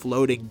permanent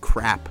floating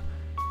crap.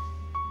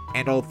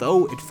 And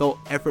although it felt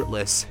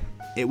effortless,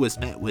 it was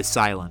met with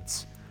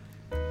silence.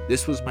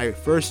 This was my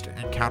first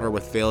encounter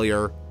with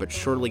failure, but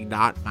surely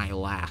not my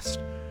last.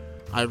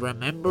 I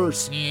remember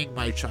seeing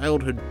my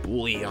childhood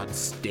bully on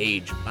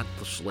stage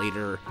months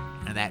later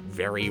in that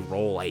very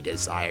role I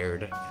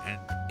desired, and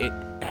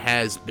it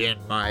has been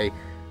my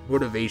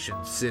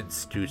motivation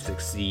since to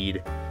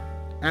succeed.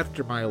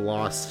 After my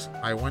loss,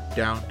 I went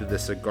down to the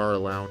cigar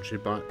lounge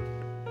and bought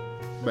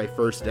my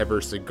first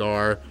ever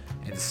cigar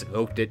and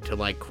smoked it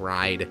till I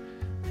cried.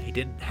 They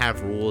didn't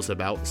have rules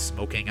about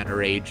smoking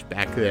underage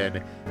back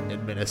then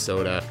in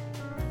Minnesota.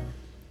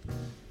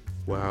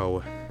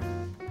 Wow.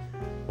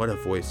 What a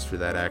voice for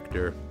that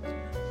actor.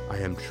 I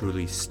am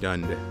truly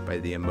stunned by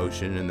the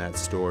emotion in that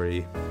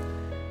story.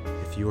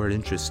 If you are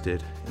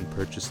interested in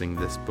purchasing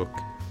this book,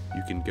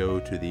 you can go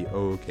to the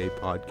OK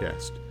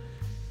Podcast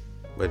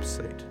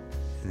website,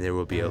 and there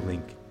will be a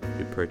link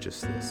to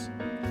purchase this.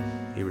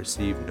 We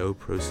receive no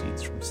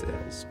proceeds from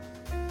sales.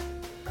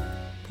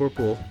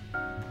 Porple,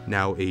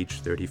 now age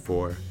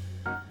 34,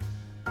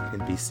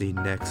 can be seen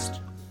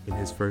next in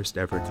his first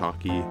ever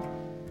talkie,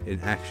 an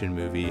action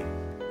movie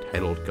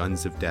titled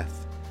Guns of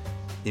Death,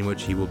 in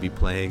which he will be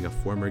playing a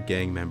former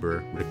gang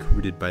member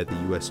recruited by the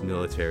US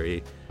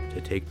military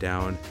to take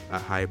down a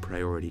high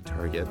priority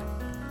target.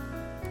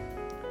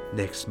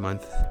 Next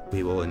month,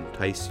 we will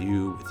entice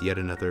you with yet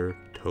another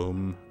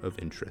tome of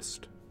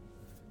interest.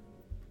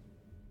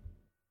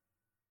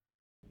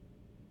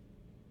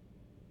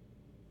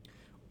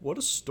 What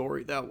a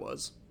story that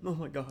was. Oh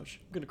my gosh,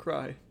 I'm gonna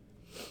cry.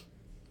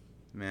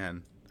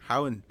 Man,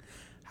 how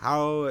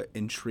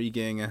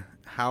intriguing,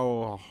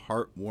 how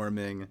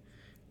heartwarming,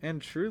 and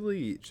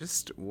truly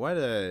just what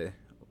a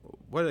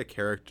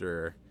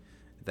character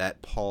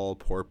that Paul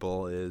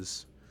Porple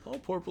is. Paul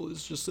Porple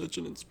is just such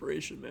an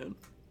inspiration, man.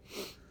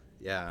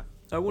 Yeah,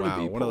 I want to Wow,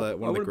 be one of the I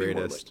wanna be more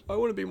greatest. I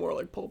want to be more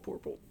like Paul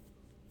Purple.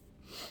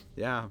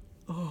 Yeah.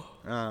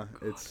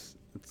 It's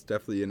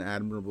definitely an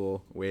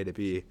admirable way to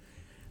be.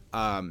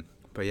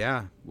 But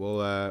yeah,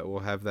 we'll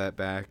have that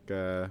back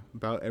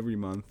about every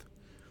month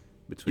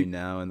between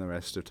now and the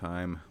rest of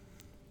time.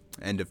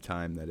 End of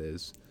time, that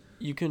is.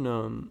 You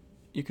can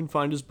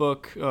find his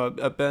book.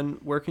 Ben,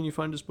 where can you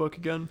find his book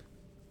again?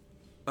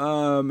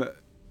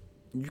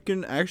 You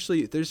can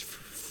actually, there's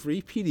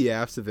free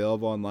PDFs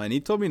available online. He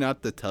told me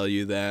not to tell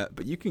you that,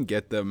 but you can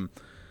get them,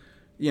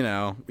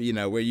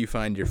 where you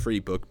find your free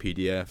book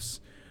PDFs.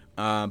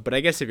 But I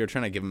guess if you're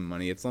trying to give him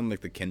money, it's on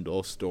like the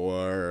Kindle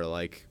store or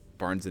like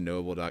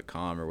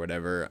barnesandnoble.com or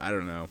whatever. I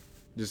don't know.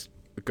 Just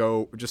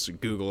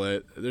Google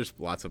it. There's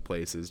lots of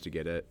places to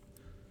get it.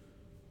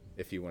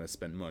 If you want to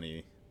spend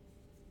money,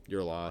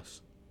 your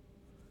loss.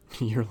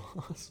 Your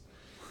loss.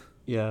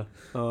 Yeah.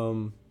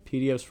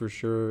 PDFs for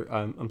sure.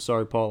 I'm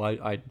sorry, Paul.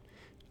 I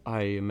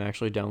am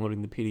actually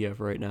downloading the PDF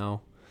right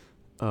now.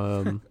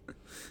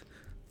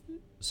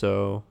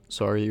 So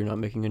sorry you're not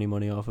making any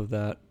money off of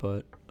that,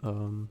 but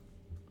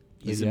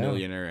He's a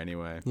millionaire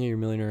anyway. Yeah, you're a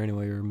millionaire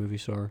anyway. You're a movie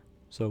star.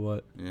 So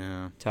what?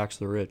 Yeah. Tax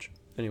the rich.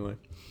 Anyway.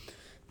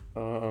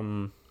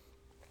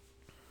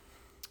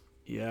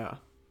 Yeah.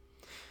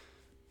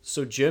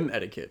 So gym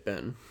etiquette,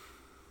 Ben.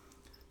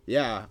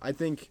 Yeah, I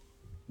think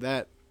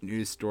that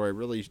news story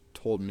really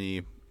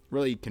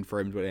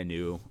confirmed what I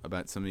knew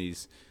about some of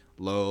these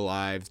low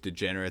lives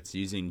degenerates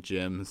using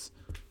gyms.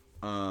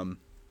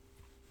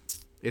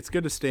 It's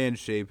good to stay in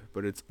shape,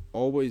 but it's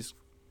always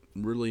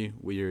really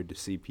weird to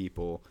see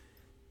people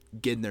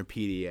getting their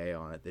PDA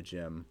on at the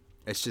gym.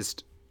 It's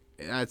just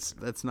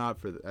that's not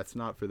for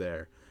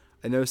there.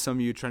 I know some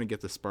of you are trying to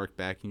get the spark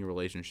back in your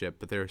relationship,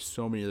 but there are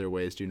so many other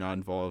ways do not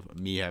involve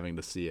me having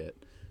to see it.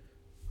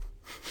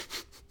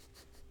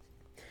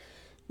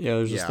 Yeah,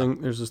 there's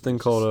this thing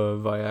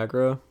called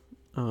Viagra.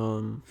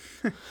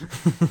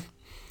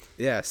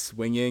 Yeah,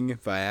 swinging,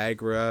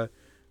 Viagra,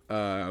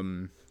 I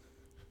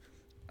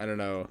don't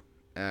know,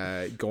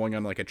 going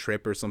on like a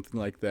trip or something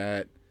like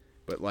that.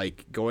 But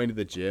like going to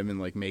the gym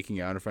and like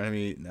making out in front of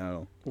me,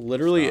 no.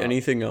 Literally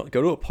anything else.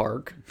 Go to a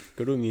park,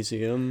 go to a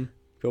museum,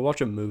 go watch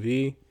a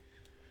movie.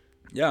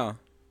 Yeah.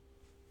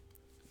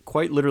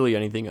 Quite literally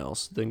anything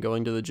else than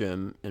going to the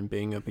gym and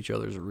being up each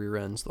other's rear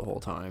ends the whole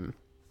time.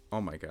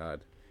 Oh my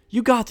God.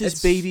 You got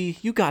this, baby.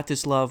 You got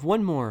this, love.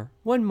 One more.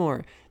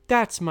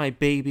 That's my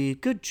baby.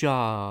 Good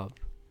job.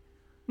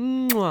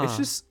 Mwah. It's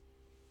just,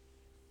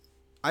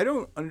 I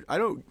don't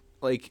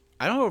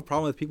have a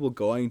problem with people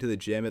going to the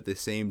gym at the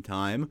same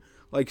time.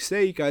 Like,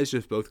 say you guys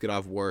just both get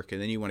off work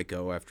and then you want to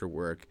go after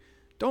work.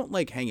 Don't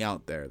like hang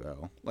out there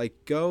though.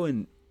 Like, go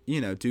and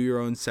do your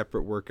own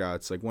separate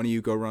workouts. Like, one of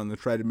you go run the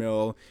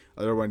treadmill,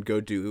 other one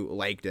go do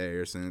leg day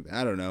or something.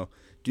 I don't know.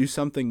 Do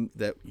something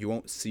that you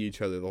won't see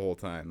each other the whole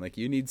time. Like,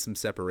 you need some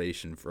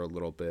separation for a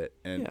little bit.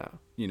 And,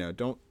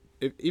 don't,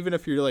 even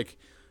if you're like,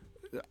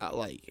 I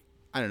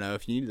don't know,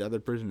 if you need the other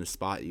person to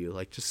spot you,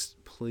 like,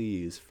 just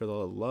please, for the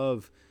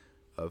love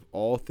of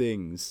all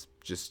things,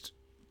 just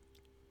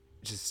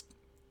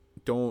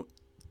don't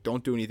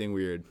do anything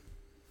weird.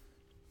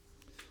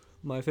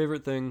 My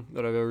favorite thing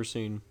that I've ever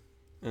seen,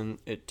 and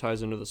it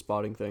ties into the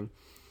spotting thing,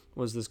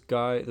 was this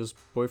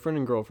boyfriend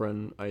and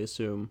girlfriend, I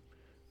assume.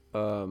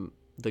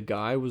 The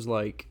guy was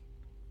like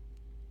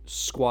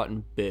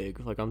squatting big,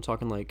 like I'm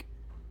talking like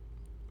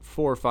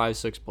 4, 5,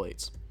 6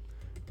 plates.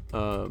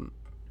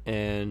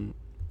 And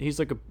he's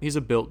a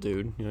built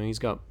dude, he's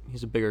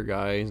a bigger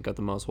guy, he's got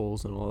the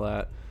muscles and all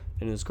that.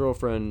 And his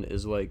girlfriend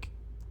is like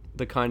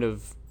the kind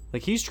of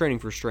like, he's training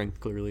for strength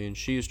clearly, and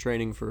she's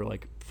training for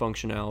like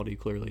functionality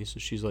clearly. So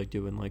she's like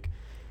doing like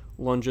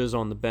lunges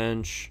on the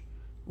bench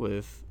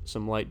with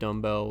some light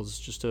dumbbells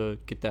just to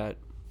get that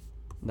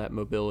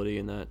mobility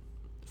and that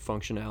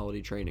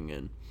functionality training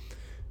in.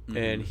 Mm-hmm.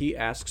 And he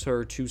asks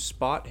her to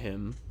spot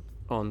him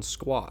on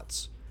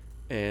squats,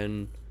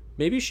 and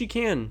maybe she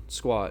can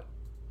squat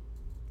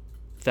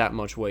that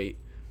much weight,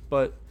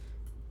 but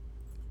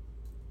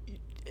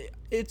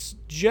it's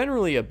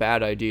generally a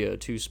bad idea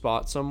to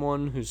spot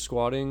someone who's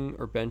squatting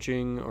or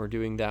benching or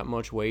doing that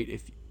much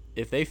weight.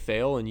 If they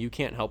fail and you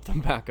can't help them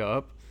back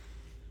up,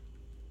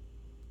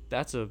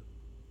 that's a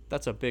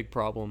big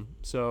problem.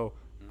 So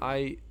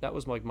that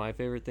was like my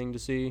favorite thing to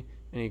see,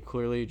 and he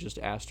clearly just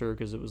asked her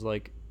because it was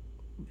like,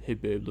 hey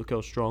babe, look how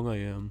strong I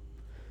am.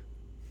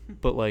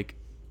 But like,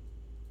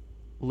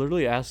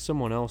 literally ask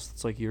someone else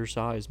that's like your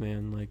size,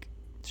 man. Like,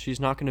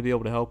 she's not going to be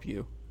able to help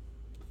you.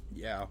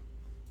 Yeah.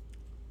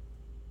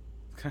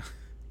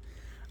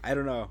 I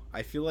don't know.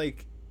 I feel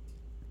like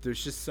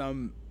there's just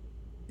some,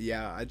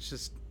 I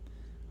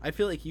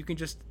feel like you can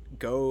just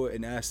go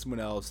and ask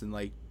someone else and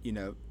like,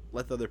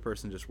 let the other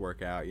person just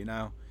work out,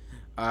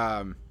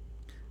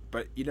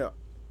 but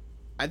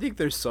I think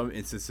there's some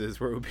instances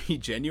where it would be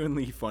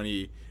genuinely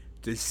funny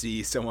to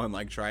see someone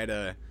like try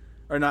to,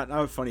 or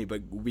not funny,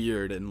 but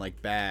weird and like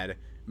bad,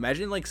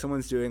 Imagine like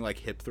someone's doing like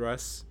hip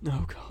thrusts.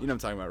 Oh god. You know what I'm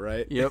talking about,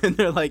 right? Yep. And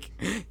they're like,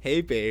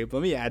 "Hey babe,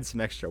 let me add some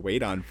extra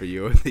weight on for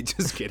you." And they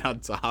just get on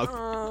top.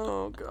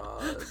 Oh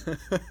god.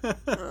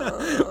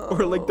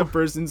 Or like the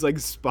person's like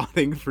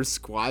spotting for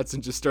squats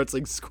and just starts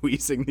like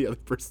squeezing the other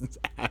person's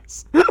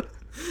ass.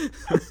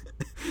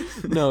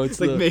 No,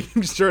 it's like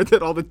making sure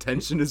that all the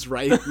tension is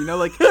right. You know,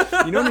 like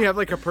when you have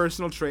like a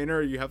personal trainer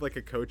or you have like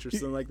a coach or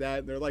something like that,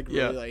 and they're like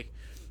really like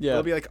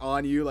they'll be like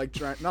on you, like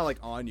not like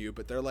on you,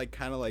 but they're like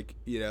kind of like,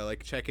 you know,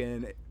 like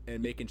checking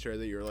and making sure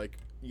that you're like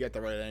you got the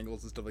right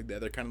angles and stuff like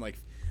that. They're kind of like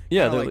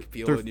they're like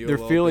feeling you. They're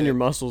feeling your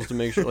muscles to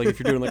make sure, like if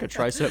you're doing like a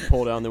tricep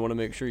pull down, they want to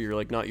make sure you're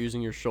like not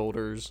using your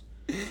shoulders.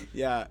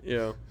 Yeah.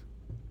 Yeah.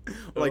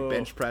 Or like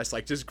bench press,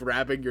 like just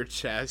grabbing your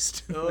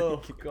chest.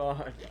 Oh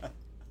god.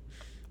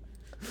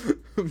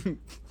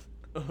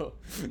 Oh,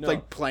 no.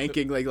 Like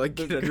planking, like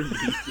get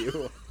underneath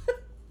you.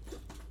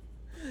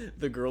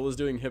 The girl is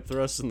doing hip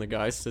thrusts and the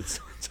guy sits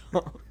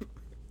on top.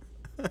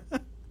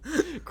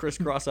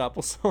 Crisscross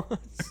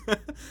applesauce.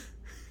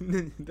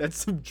 That's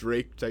some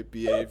Drake type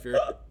behavior.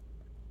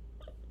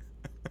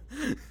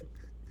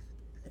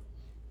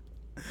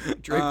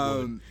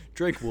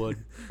 Drake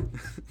would.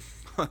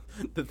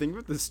 The thing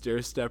with the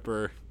stair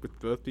stepper with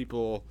both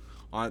people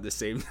on at the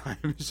same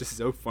time is just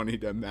so funny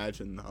to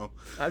imagine, though.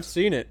 I've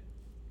seen it.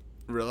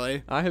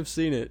 Really? I have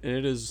seen it, and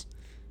it is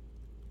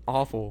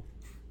awful.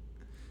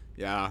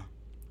 Yeah.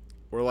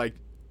 Or like,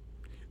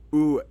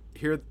 ooh,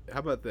 here. How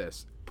about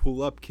this?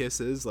 Pull up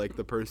kisses, like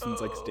the person's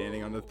like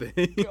standing on the thing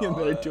and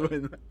they're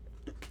doing that.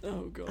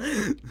 Oh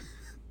god.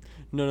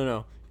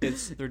 No.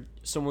 It's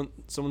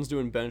someone's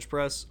doing bench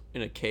press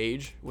in a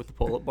cage with the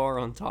pull-up bar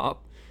on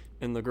top,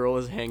 and the girl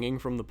is hanging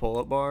from the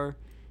pull-up bar,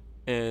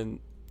 and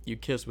you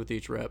kiss with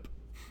each rep.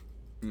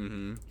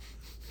 Mm-hmm.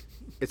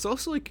 It's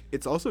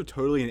also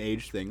totally an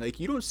age thing. Like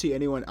you don't see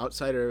anyone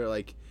outside of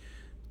like,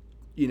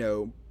 you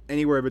know,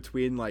 anywhere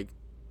between like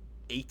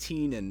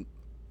 18 and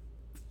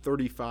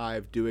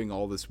 35 doing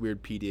all this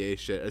weird PDA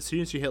shit. As soon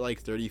as you hit like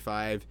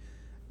 35,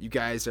 you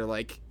guys are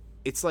like,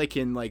 it's like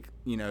in like,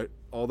 you know,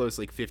 all those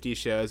like 50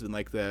 shows when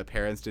like the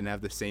parents didn't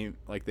have the same,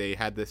 like they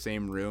had the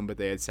same room but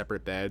they had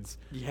separate beds.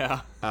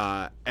 Yeah.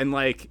 And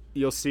like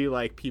you'll see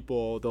like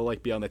people, they'll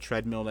like be on the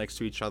treadmill next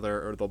to each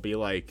other, or they'll be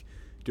like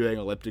doing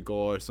elliptical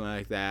or something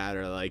like that,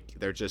 or like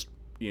they're just,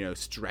 you know,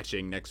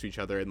 stretching next to each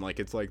other, and like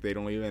it's like they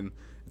don't even,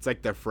 it's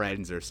like they're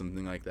friends or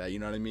something like that, you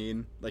know what I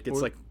mean? Like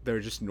it's like they're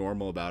just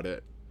normal about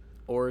it.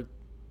 Or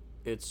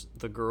it's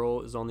the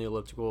girl is on the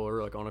elliptical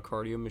or like on a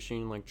cardio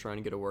machine, like trying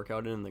to get a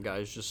workout in, and the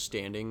guy's just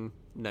standing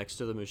next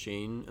to the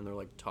machine and they're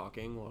like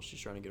talking while she's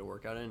trying to get a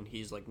workout in, and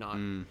he's like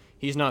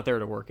he's not there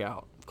to work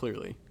out,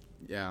 clearly.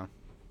 Yeah.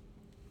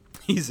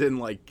 He's in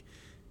like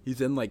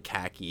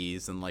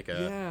khakis and like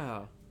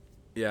a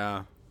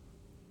Yeah.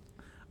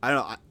 I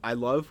don't know. I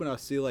love when I'll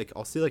see like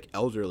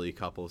elderly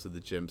couples at the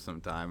gym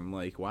sometime. I'm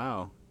like,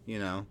 wow, you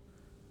know,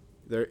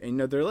 they're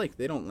like,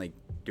 they don't like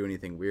do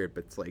anything weird,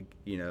 but it's like,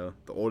 you know,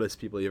 the oldest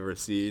people you've ever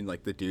seen,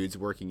 like the dudes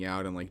working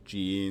out in like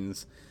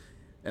jeans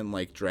and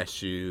like dress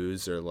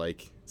shoes or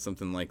like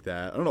something like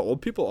that. I don't know.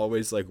 Old people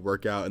always like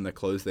work out in the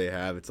clothes they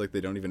have. It's like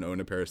they don't even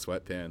own a pair of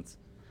sweatpants.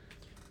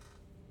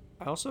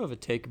 I also have a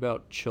take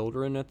about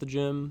children at the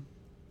gym.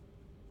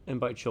 And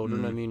by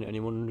children, I mean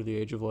anyone under the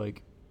age of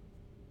like,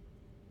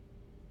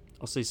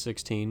 I'll say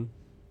 16.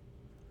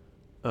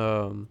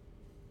 I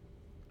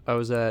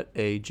was at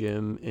a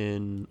gym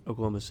in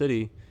Oklahoma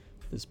City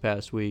this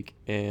past week,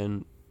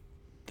 and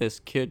this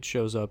kid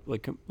shows up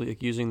like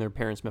using their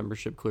parents'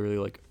 membership, clearly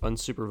like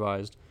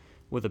unsupervised,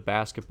 with a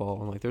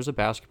basketball. And like there's a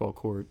basketball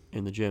court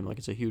in the gym, like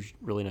it's a huge,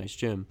 really nice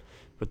gym,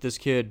 but this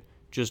kid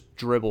just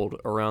dribbled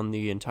around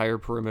the entire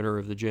perimeter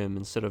of the gym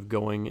instead of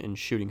going and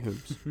shooting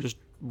hoops. Just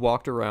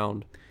walked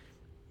around,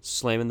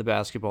 slamming the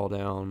basketball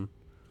down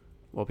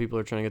while people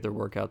are trying to get their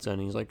workouts in.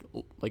 He's like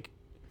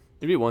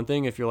it'd be one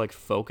thing if you're like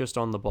focused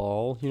on the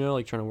ball, you know,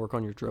 like trying to work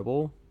on your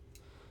dribble,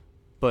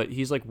 but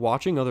he's like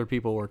watching other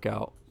people work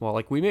out while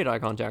like we made eye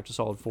contact a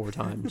solid 4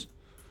 times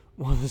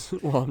while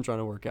I'm trying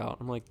to work out.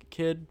 I'm like,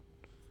 kid,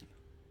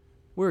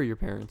 where are your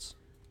parents?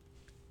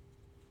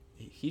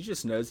 He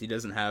just knows he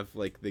doesn't have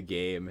like the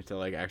game to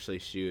like actually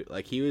shoot.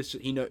 Like he's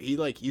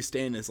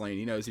staying in his lane.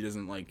 He knows he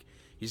doesn't like,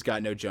 he's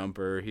got no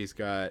jumper. He's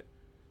got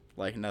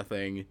like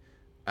nothing.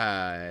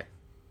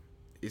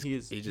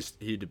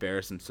 He'd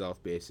embarrass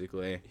himself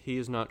basically. He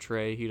is not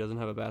Trey. He doesn't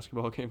have a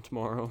basketball game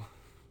tomorrow.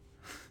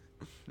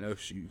 No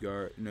shoe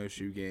guard, no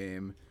shoe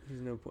game. He's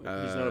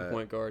he's not a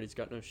point guard. He's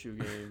got no shoe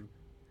game.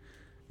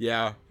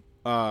 Yeah.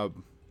 Yeah,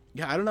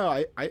 I don't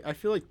know. I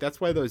feel like that's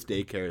why those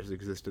daycares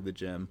exist at the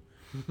gym.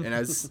 And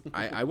as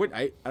I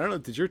don't know,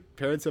 did your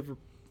parents ever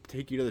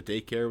take you to the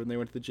daycare when they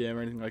went to the gym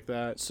or anything like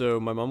that?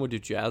 So my mom would do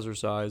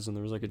jazzercise, and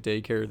there was like a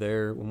daycare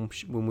there when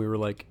we were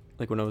like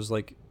when I was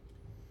like,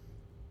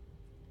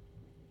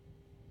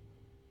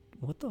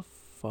 what the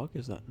fuck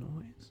is that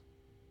noise?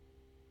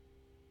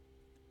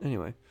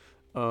 Anyway,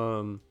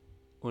 when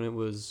I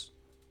was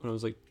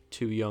like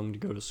too young to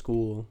go to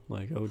school,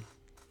 like I would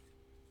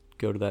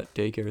go to that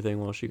daycare thing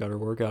while she got her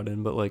workout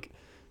in. But like,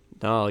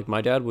 nah, like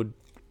my dad would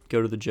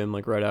go to the gym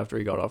like right after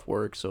he got off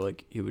work. So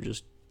like he would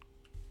just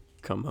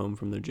come home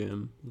from the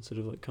gym instead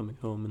of like coming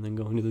home and then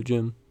going to the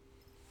gym.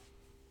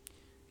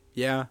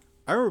 Yeah,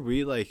 I remember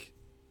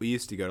we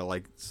used to go to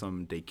like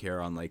some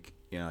daycare on like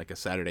like a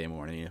Saturday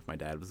morning if my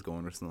dad was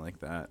going or something like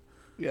that.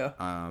 Yeah.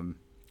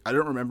 I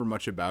don't remember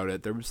much about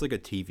it. There was like a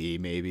TV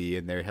maybe,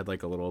 and they had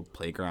like a little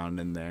playground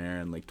in there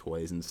and like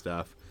toys and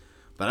stuff.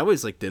 But I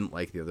always like didn't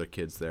like the other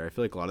kids there. I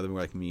feel like a lot of them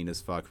were like mean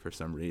as fuck for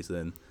some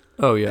reason.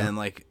 Oh yeah. And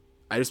like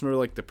I just remember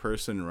like the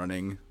person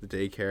running the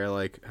daycare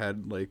like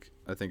had like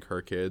I think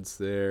her kids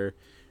there.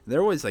 And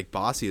they're always like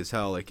bossy as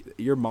hell. Like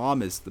your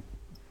mom is the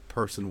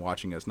person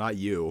watching us, not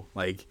you.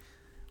 Like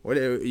what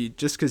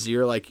just because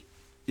you're like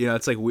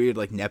it's like weird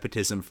like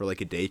nepotism for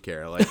like a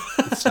daycare. Like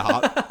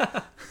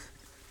stop.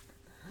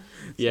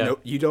 Yeah. No,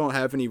 you don't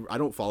have any. I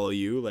don't follow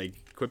you. Like,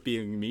 quit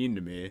being mean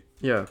to me.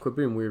 Yeah, quit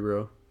being weird,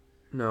 bro.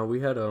 No,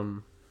 we had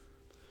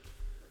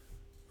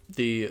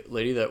the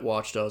lady that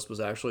watched us was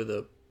actually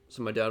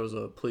so my dad was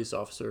a police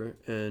officer,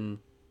 and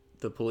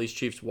the police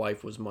chief's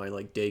wife was my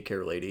like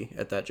daycare lady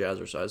at that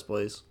Jazzercise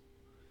place.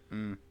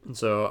 And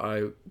so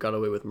I got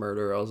away with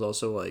murder. I was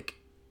also like,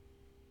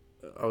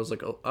 I was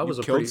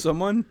Killed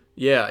someone?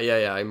 Yeah.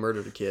 I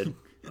murdered a kid.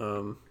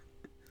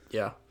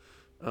 Yeah.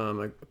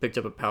 I picked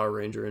up a Power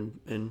Ranger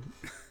and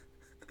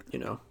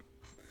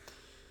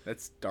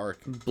That's dark.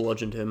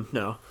 bludgeoned him.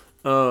 No.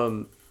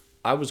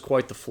 I was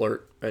quite the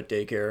flirt at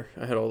daycare.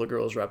 I had all the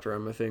girls wrapped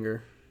around my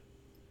finger.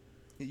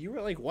 You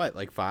were like what?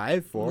 Like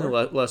 5, 4? No,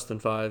 less than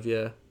 5,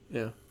 yeah.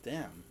 Yeah.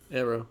 Damn.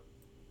 Yeah, bro.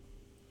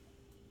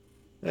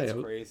 That's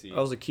Hey, crazy. I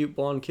was a cute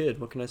blonde kid.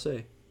 What can I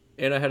say?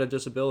 And I had a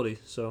disability,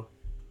 so,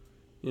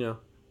 they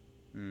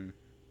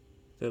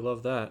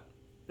love that.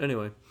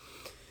 Anyway,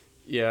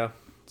 yeah.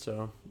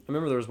 So I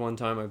remember there was one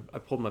time I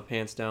pulled my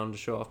pants down to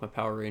show off my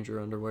Power Ranger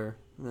underwear.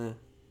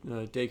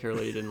 Daycare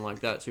lady didn't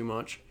like that too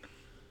much.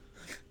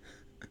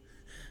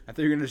 I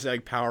thought you were gonna say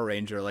like Power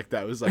Ranger, like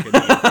that was like a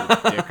name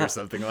for a dick or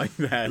something like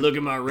that. Look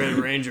at my Red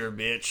Ranger,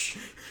 bitch.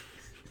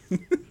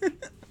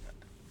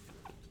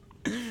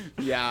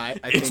 Yeah, I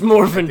It's think,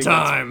 morphin' I think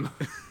time.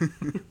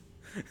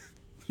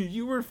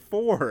 You were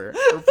 4 or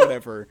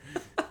whatever.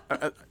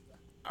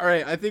 All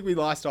right, I think we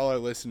lost all our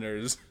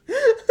listeners.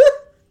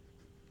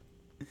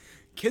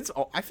 Kids,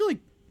 I feel like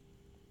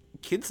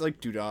kids like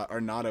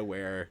are not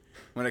aware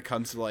when it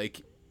comes to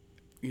like,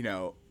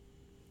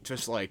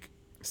 just like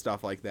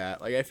stuff like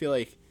that. Like I feel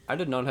like I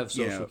did not have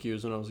social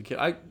cues when I was a kid.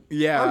 I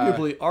Yeah.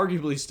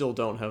 arguably still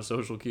don't have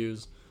social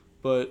cues,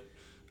 but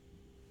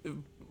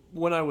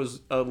when I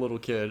was a little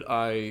kid,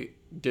 I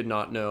did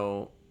not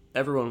know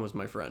everyone was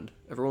my friend.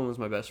 Everyone was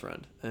my best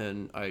friend,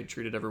 and I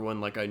treated everyone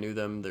like I knew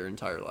them their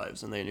entire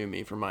lives, and they knew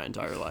me for my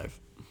entire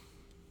life.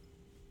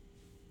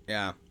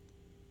 Yeah.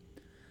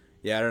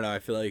 Yeah, I don't know. I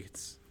feel like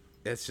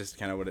it's just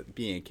kind of what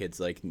being a kid's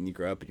like. And you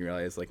grow up and you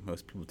realize like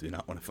most people do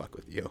not want to fuck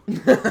with you.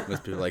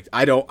 Most people are like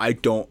I don't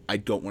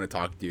want to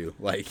talk to you.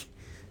 Like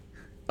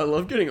I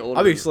love getting older.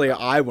 obviously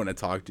I want to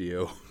talk to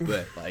you,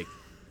 but like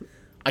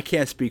I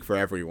can't speak for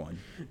everyone.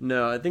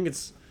 No, I think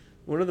it's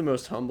one of the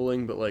most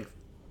humbling but like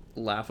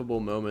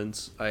laughable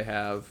moments I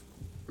have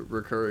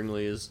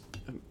recurringly is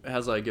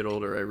as I get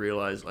older,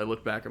 I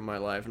look back at my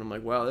life and I'm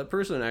like, wow, that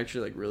person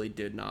actually like really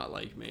did not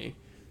like me.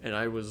 And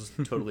I was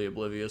totally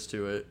oblivious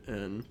to it,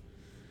 and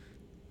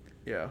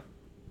yeah,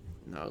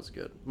 that was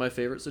good. My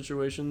favorite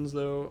situations,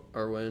 though,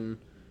 are when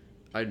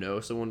I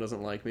know someone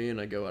doesn't like me, and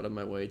I go out of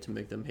my way to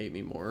make them hate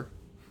me more.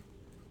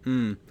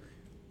 Yeah,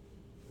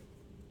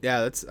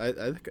 that's I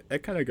think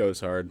that kind of goes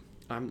hard.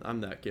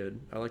 I'm that kid.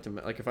 I like to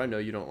like if I know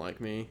you don't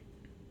like me,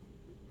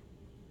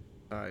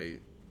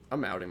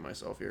 I'm outing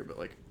myself here, but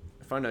like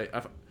if I know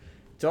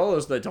to all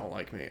those that don't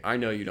like me, I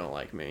know you don't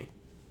like me.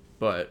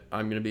 But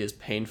I'm going to be as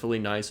painfully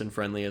nice and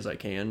friendly as I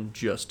can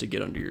just to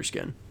get under your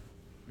skin.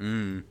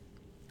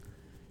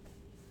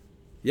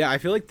 Yeah, I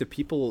feel like the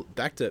people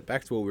back to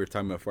what we were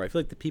talking about before. I feel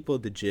like the people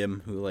at the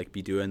gym who like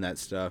be doing that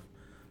stuff,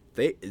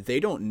 they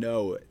don't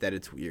know that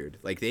it's weird.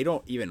 Like they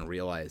don't even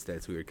realize that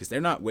it's weird because they're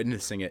not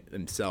witnessing it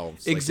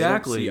themselves. Like,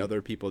 Exactly. They don't see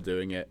other people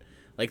doing it.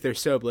 Like they're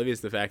so oblivious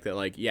to the fact that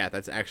like yeah,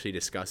 that's actually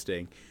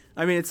disgusting.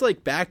 I mean, it's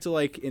like back to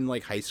like in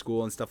like high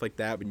school and stuff like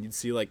that when you'd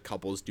see like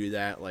couples do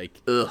that like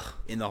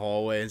in the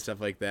hallway and stuff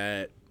like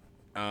that.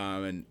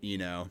 And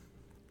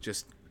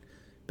just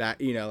back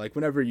like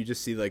whenever you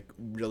just see like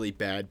really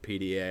bad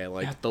PDA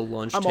like At the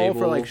lunch I'm table. all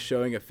for like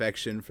showing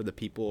affection for the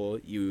people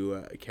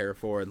you care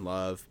for and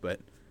love, but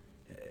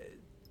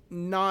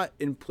not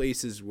in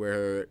places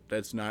where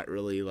that's not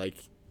really like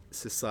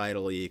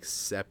societally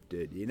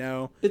accepted,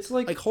 It's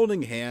like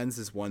holding hands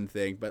is one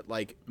thing, but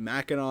like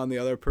macking on the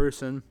other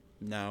person,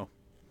 no.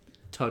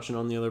 touching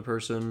on the other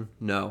person.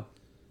 No.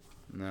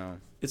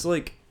 It's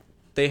like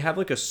they have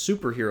like a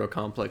superhero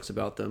complex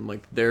about them.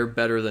 Like they're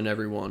better than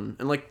everyone.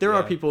 And like there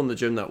are people in the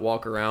gym that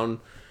walk around,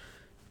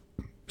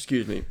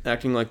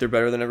 acting like they're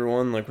better than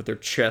everyone, like with their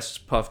chests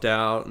puffed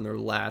out and their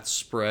lats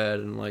spread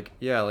and like,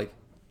 yeah, like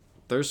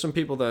there's some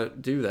people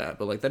that do that,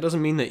 but like that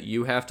doesn't mean that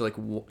you have to like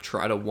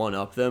try to one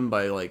up them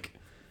by like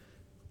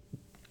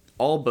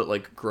all but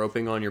like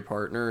groping on your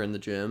partner in the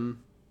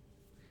gym.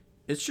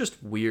 It's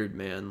just weird,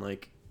 man.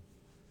 Like,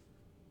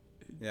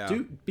 Yeah.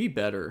 dude, be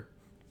better.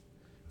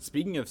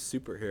 Speaking of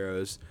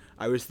superheroes,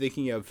 I was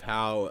thinking of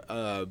how,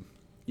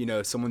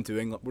 someone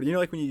doing,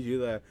 like when you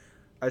do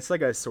it's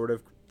like a sort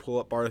of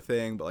pull-up bar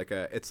thing, but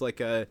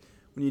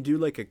when you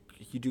do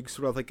you do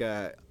sort of like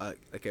a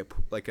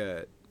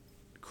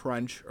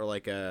crunch or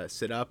like a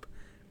sit-up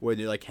where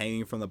you're like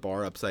hanging from the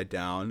bar upside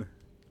down.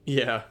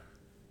 Yeah.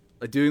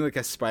 Like doing like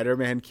a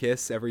Spider-Man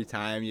kiss every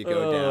time you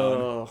go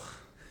down.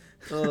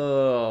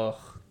 Oh,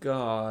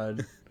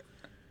 God.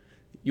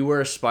 You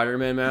wear a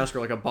Spider-Man mask or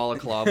like a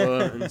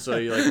balaclava, and so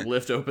you like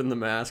lift open the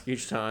mask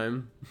each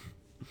time.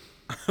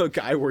 A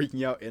guy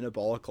working out in a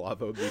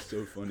balaclava would be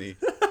so funny.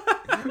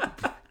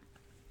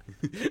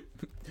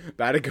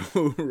 About to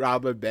go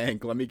rob a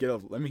bank. Let me get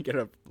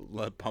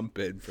a pump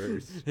in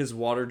first. His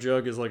water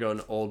jug is like an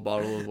old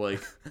bottle of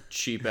like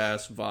cheap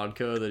ass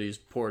vodka that he's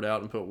poured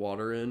out and put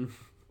water in.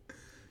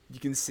 You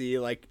can see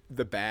like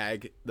the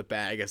bag. The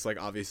bag is like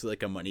obviously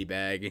like a money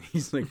bag, and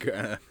he's like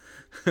gonna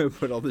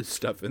put all this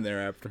stuff in there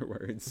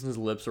afterwards. His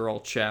lips are all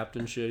chapped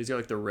and shit. He's got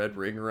like the red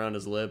ring around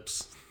his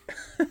lips.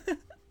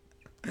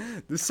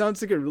 This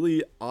sounds like a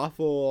really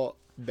awful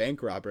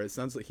bank robber. It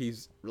sounds like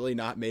he's really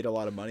not made a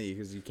lot of money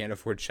because he can't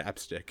afford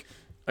chapstick.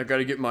 I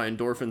gotta get my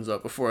endorphins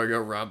up before I go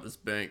rob this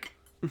bank.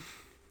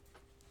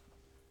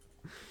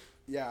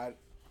 Yeah.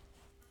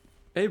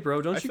 Hey,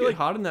 bro, don't I you feel get like-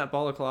 hot in that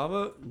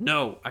balaclava?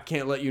 No, I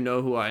can't let you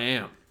know who I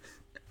am.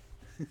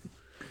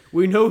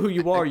 We know who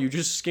you are. You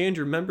just scanned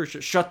your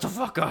membership. Shut the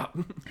fuck up.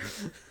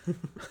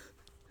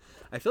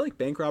 I feel like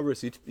bank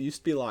robbers used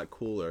to be a lot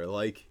cooler.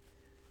 Like,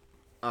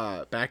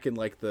 back in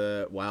like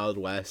the Wild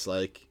West,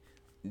 like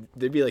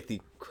there'd be like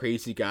the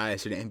crazy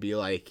guys and be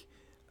like,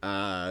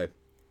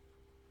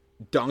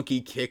 Donkey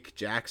Kick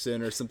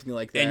Jackson or something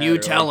like that. And you or,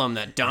 tell like, him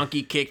that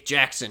Donkey Kick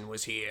Jackson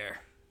was here.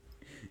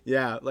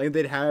 Yeah, like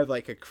they'd have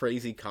like a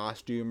crazy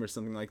costume or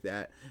something like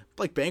that.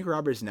 Like bank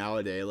robbers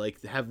nowadays,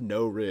 like have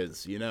no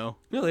riz, you know?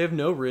 No, they have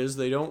no riz.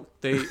 They don't.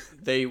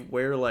 They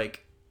wear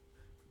like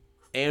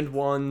and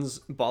ones,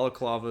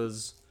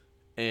 balaclavas,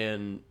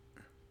 and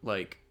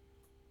like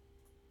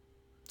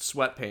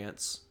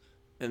sweatpants,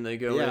 and they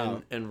go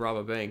in and rob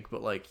a bank.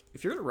 But like,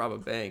 if you're gonna rob a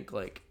bank,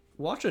 like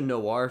watch a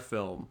noir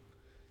film,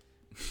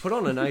 put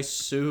on a nice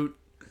suit,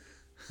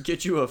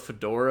 get you a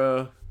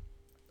fedora,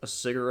 a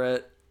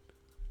cigarette,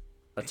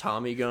 a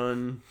Tommy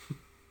gun.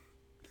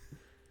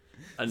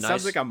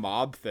 Sounds like a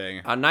mob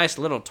thing. A nice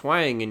little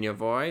twang in your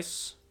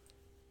voice.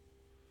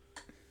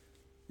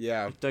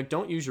 Yeah. Like,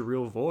 don't use your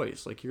real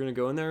voice. Like, you're gonna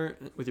go in there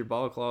with your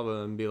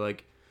balaclava and be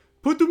like,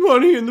 put the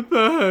money in the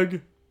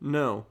bag.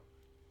 No.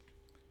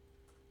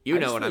 You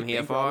know what I'm here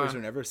bank for. robbers are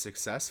never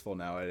successful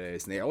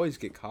nowadays, and they always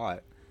get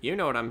caught. You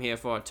know what I'm here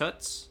for,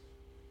 Toots.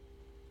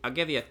 I'll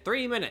give you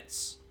 3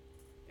 minutes.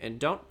 And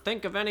don't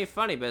think of any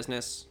funny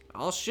business.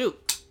 I'll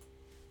shoot.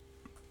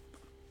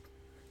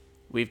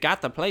 We've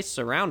got the place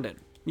surrounded.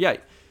 Yeah.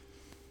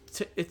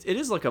 It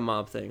is like a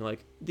mob thing.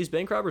 Like, these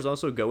bank robbers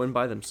also go in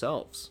by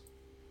themselves.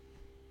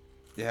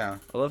 Yeah.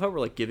 I love how we're,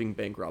 like, giving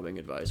bank robbing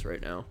advice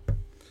right now.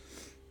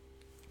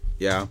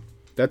 Yeah.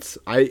 That's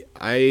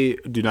I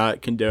do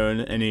not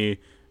condone any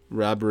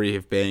robbery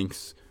of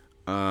banks,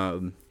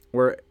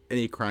 or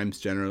any crimes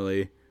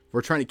generally.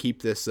 We're trying to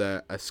keep this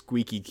a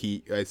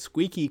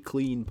squeaky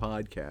clean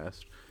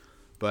podcast,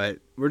 but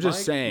we're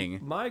just saying,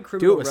 my do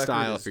criminal it with record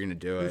style is, if you're gonna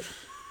do it.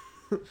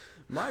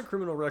 My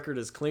criminal record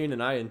is clean,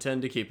 and I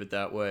intend to keep it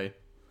that way.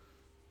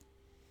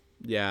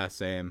 Yeah,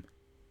 same.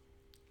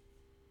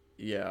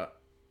 Yeah,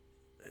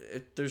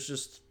 there's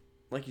just,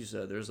 like you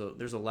said, there's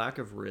a lack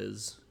of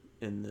riz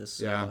in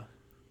this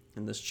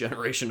in this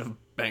generation of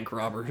bank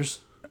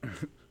robbers.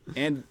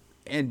 and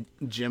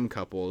gym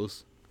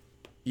couples.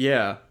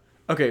 Yeah.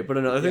 Okay, but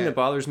another thing that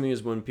bothers me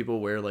is when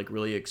people wear like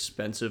really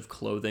expensive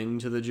clothing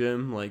to the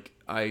gym. Like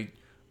I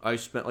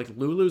spent like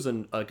Lulu's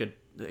and like a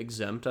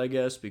exempt, I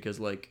guess, because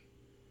like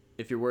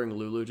if you're wearing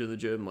Lulu to the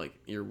gym, like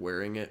you're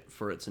wearing it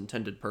for its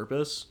intended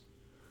purpose.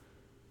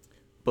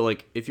 But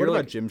like if you're What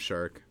about like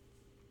Gymshark?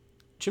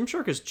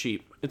 Gymshark is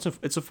cheap. It's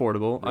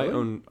affordable.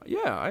 Really?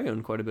 I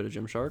own quite a bit of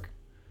Gymshark.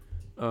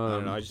 I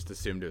don't know. I just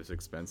assumed it was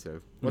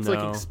expensive. What's No.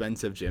 like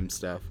expensive gym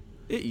stuff?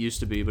 It used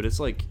to be, but it's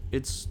like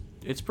it's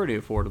pretty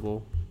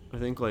affordable. I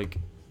think like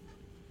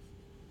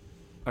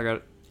I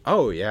got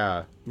Oh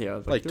yeah,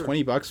 like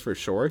 $20 for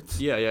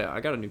shorts. Yeah, I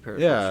got a new pair of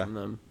Yeah. shorts from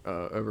them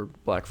over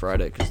Black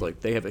Friday because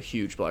like they have a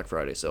huge Black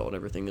Friday sale and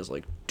everything is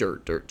like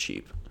dirt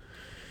cheap,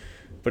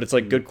 but it's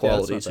like good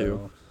quality that's not bad at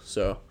too.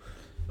 So,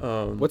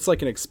 What's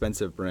like an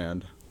expensive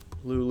brand?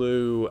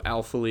 Lulu,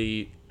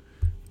 Alphalete,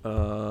 I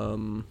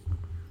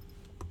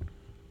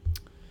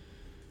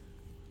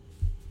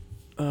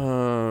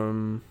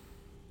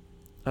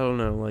don't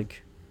know,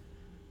 like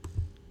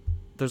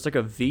there's like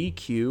a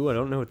VQ. I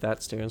don't know what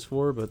that stands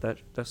for, but that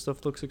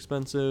stuff looks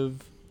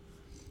expensive.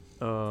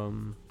 I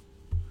don't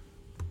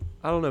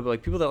know, but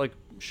like people that like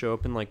show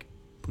up in like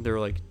their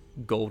like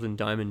gold and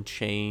diamond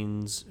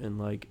chains and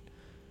like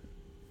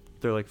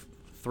they're like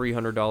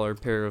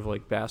 $300 pair of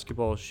like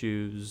basketball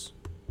shoes.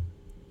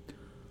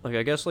 Like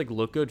I guess like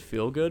look good,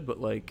 feel good, but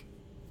like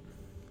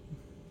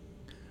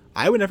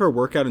I would never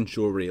work out in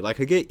jewelry. Like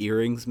I get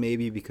earrings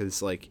maybe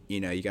because like you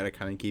gotta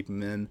kind of keep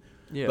them in.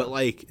 yeah. But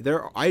like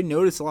I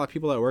notice a lot of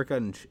people that work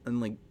out in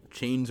like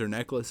chains or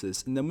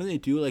necklaces, and then when they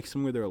do like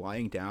somewhere they're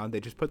lying down, they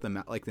just put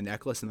the like the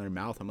necklace in their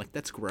mouth. I'm like,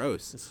 that's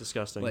gross. It's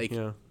disgusting. Like,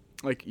 yeah.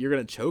 Like you're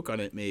gonna choke on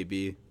it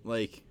maybe.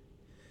 Like,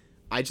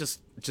 I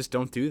just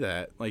don't do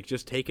that. Like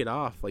just take it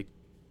off. Like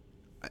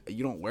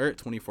you don't wear it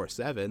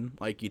 24/7.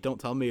 Like you don't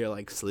tell me you're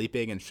like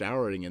sleeping and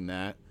showering in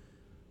that.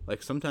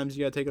 Like sometimes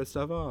you gotta take that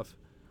stuff off.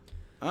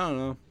 I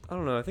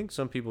don't know. I think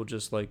some people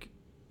just like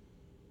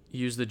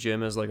use the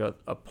gym as like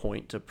a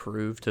point to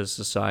prove to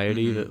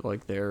society that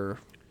like they're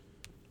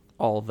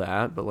all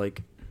that, but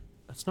like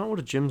that's not what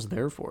a gym's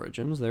there for. A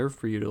gym's there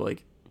for you to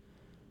like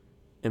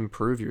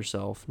improve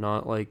yourself,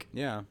 not like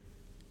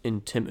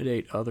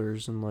intimidate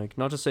others. And like,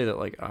 not to say that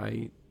like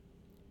I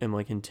am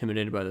like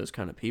intimidated by those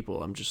kind of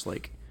people. I'm just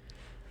like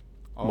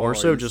more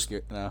so just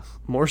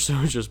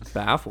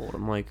baffled.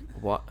 I'm like,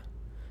 what?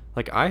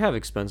 Like I have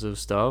expensive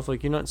stuff.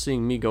 Like you're not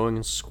seeing me going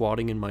and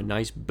squatting in my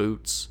nice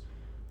boots.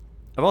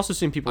 I've also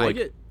seen people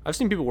I've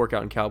seen people work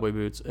out in cowboy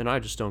boots, and I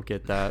just don't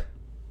get that.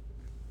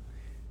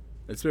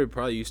 That's what we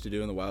probably used to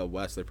do in the Wild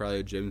West. They probably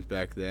had gyms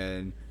back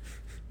then.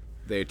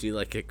 They'd do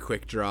like a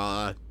quick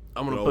draw.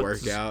 I'm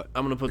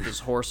gonna put this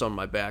horse on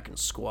my back and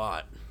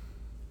squat.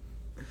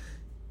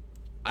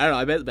 I don't know.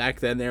 I bet back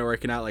then they were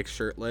working out like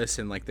shirtless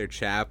and like their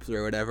chaps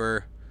or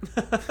whatever.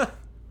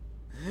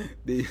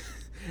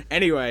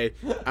 Anyway,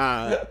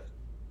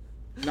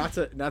 not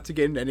to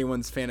get into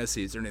anyone's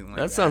fantasies or anything like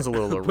that. That sounds a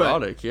little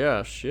erotic.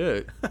 Yeah,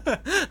 shit.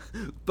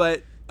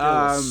 But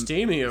a little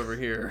steamy over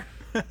here.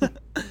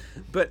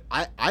 But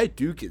I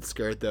do get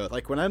scared though.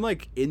 Like when I'm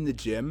like in the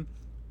gym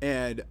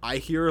and I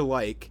hear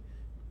like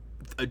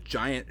a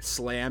giant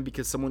slam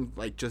because someone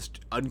like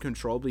just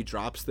uncontrollably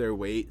drops their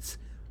weights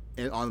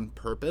and on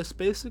purpose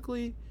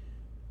basically.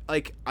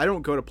 Like I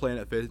don't go to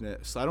Planet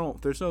Fitness.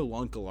 There's no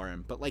lunk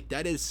alarm, but like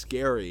that is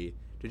scary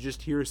to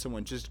just hear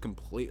someone just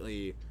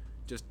completely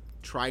just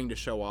trying to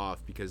show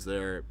off because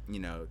they're,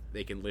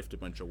 they can lift a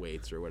bunch of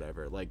weights or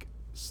whatever. Like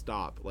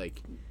stop.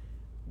 Like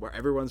where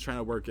everyone's trying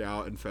to work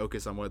out and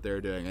focus on what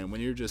they're doing, and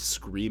when you're just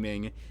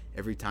screaming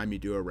every time you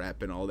do a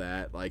rep and all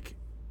that, like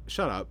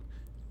shut up.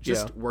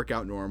 Just work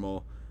out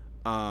normal.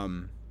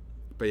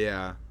 But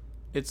yeah,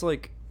 it's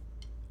like,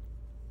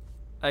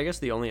 I guess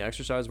the only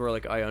exercise where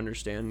like I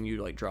understand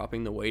you like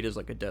dropping the weight is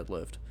like a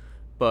deadlift,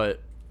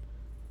 but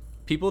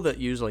people that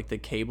use like the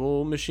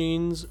cable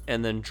machines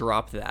and then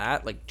drop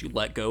that, like to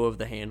let go of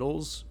the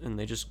handles and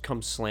they just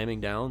come slamming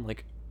down,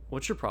 like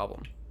what's your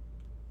problem?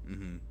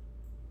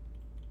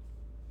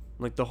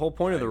 Like the whole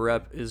point of the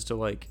rep is to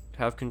like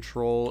have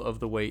control of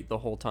the weight the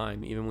whole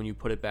time, even when you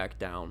put it back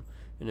down.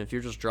 And if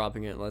you're just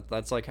dropping it,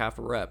 that's like half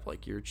a rep.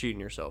 Like you're cheating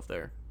yourself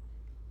there.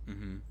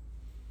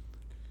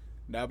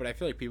 No, but I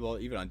feel like people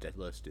even on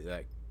deadlifts do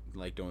that.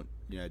 Like don't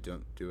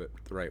do it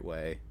the right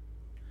way.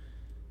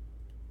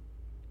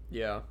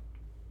 Yeah.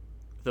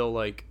 They'll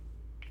like,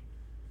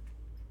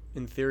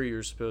 in theory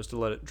you're supposed to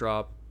let it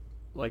drop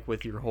like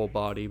with your whole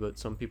body, but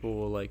some people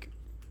will like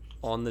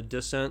on the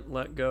descent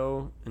let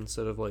go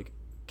instead of like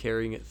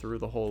carrying it through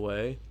the whole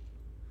way.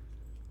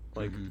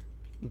 Like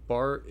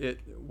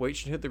weight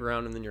should hit the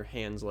ground and then your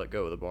hands let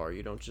go of the bar.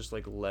 You don't just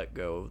like let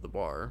go of the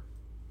bar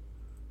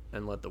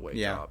and let the weight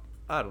drop.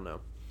 I don't know.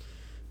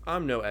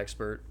 I'm no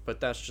expert, but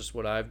that's just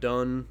what I've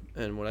done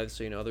and what I've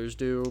seen others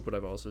do. But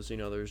I've also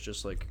seen others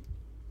just like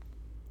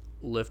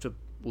lift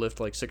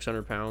like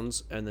 600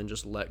 pounds and then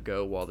just let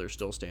go while they're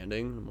still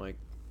standing. I'm like,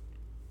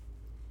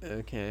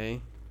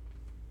 okay.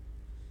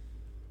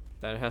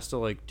 That has to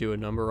like do a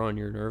number on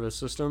your nervous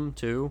system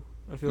too,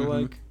 I feel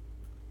like.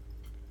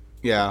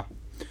 Yeah.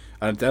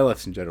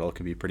 Deadlifts in general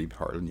can be pretty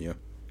hard on you.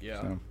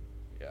 Yeah. So.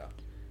 Yeah.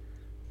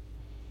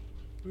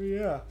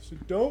 Yeah. So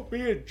don't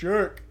be a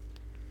jerk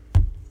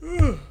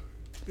in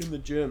the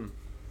gym.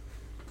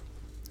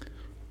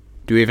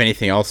 Do we have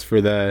anything else for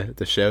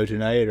the show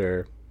tonight,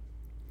 or?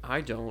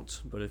 I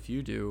don't, but if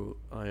you do,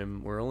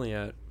 we're only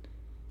at,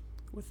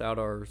 without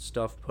our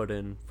stuff put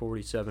in,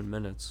 47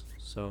 minutes.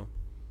 So.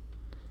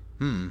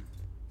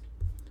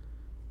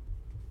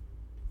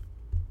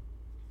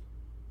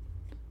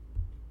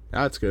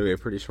 That's going to be a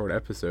pretty short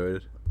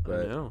episode.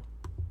 But I know.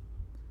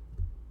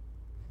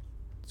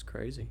 It's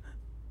crazy.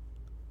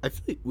 I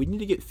feel like we need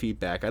to get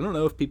feedback. I don't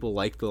know if people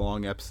like the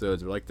long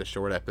episodes or like the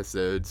short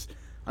episodes.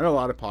 I know a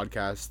lot of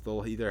podcasts,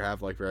 they'll either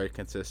have like very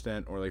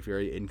consistent or like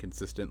very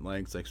inconsistent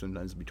lengths. Like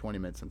sometimes it'll be 20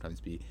 minutes,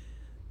 sometimes be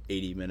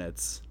 80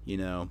 minutes,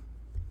 Yeah.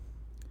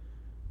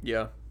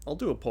 I'll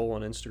do a poll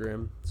on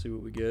Instagram, see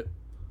what we get.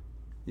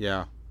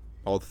 Yeah.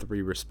 All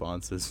 3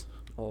 responses.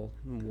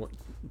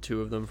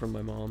 Two of them from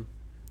my mom.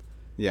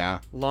 Yeah.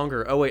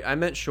 Longer. Oh, wait, I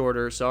meant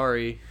shorter.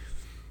 Sorry.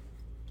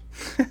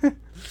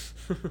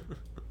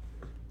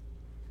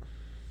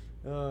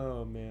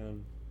 Oh,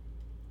 man.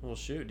 Well,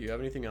 shoot. Do you have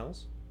anything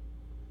else?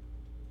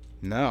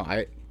 No,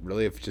 I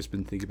really have just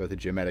been thinking about the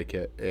gym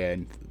etiquette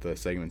and the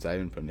segments I've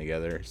been putting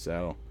together.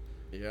 So,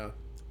 Yeah,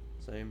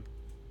 same.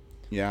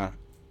 yeah.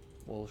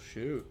 Well,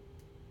 shoot.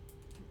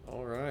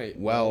 All right.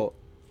 Well,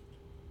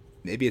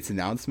 maybe it's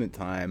announcement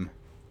time.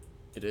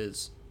 It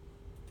is.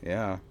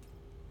 Yeah.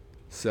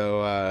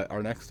 So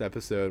our next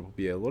episode will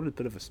be a little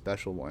bit of a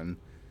special one.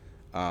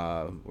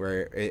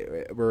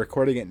 We're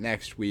recording it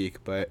next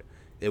week, but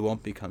it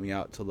won't be coming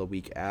out till the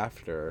week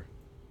after.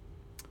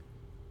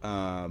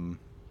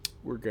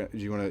 We're gonna. Do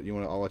you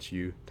wanna? I'll let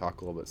you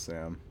talk a little bit,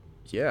 Sam.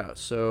 Yeah.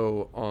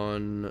 So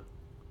on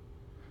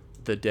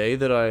the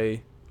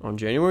day on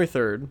January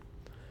 3rd,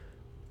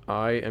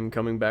 I am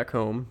coming back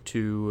home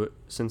to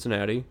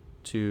Cincinnati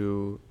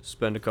to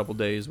spend a couple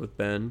days with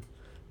Ben.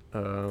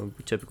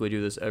 We typically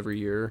do this every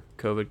year.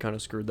 COVID kind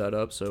of screwed that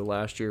up, so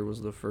last year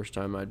was the first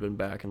time I'd been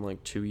back in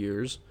like 2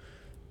 years.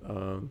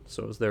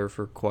 So I was there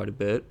for quite a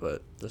bit,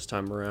 but this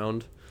time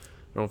around,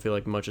 I don't feel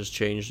like much has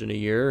changed in a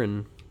year,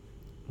 and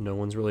no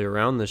one's really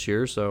around this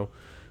year, so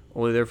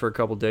only there for a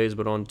couple days.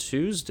 But on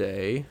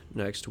Tuesday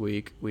next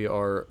week, we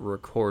are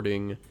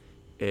recording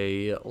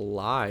a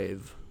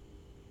live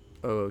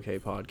OOK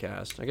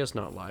podcast. I guess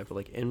not live, but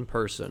like in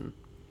person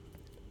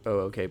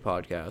OOK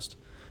podcast.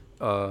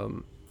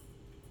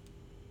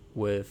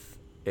 With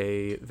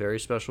a very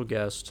special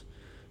guest,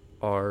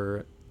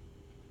 our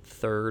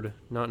third,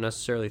 not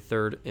necessarily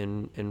third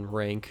in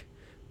rank,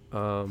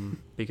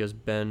 because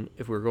Ben,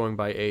 if we were going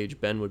by age,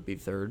 Ben would be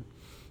third.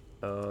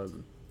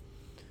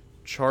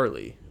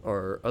 Charlie,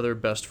 our other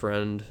best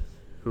friend,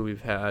 who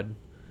we've had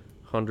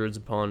hundreds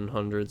upon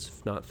hundreds,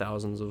 if not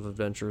thousands of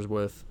adventures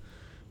with,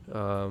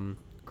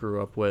 grew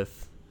up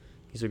with.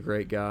 He's a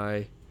great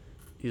guy.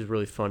 He's a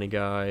really funny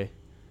guy.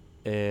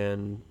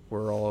 And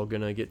we're all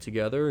going to get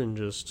together and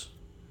just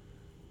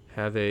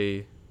have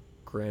a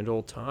grand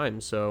old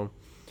time. So,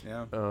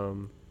 Yeah.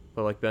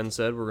 But like Ben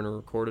said, we're going to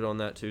record it on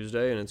that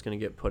Tuesday, and it's going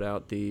to get put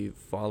out the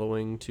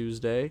following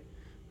Tuesday,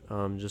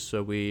 just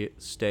so we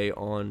stay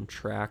on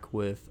track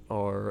with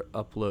our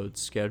upload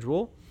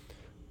schedule.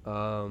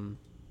 But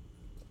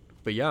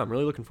yeah, I'm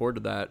really looking forward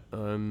to that.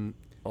 I'm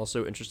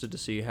also interested to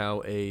see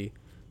how a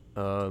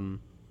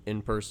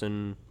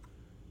in-person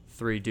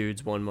 3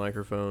 dudes, 1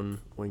 microphone,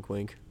 wink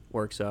wink,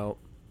 works out.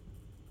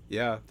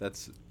 Yeah,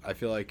 I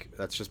feel like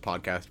that's just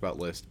podcast about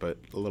list, but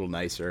a little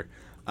nicer.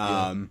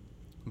 Yeah.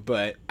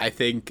 But I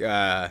think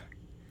I'm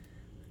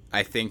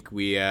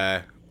excited.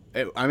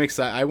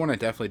 I want to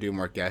definitely do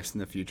more guests in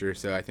the future,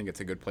 so I think it's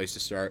a good place to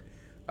start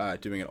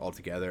doing it all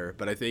together.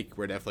 But I think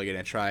we're definitely going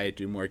to try to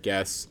do more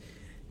guests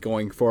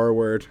going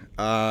forward.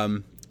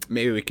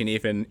 Maybe we can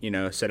even,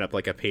 set up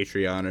like a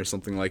Patreon or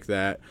something like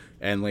that,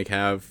 and like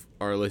have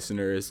our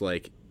listeners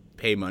like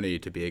pay money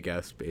to be a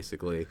guest,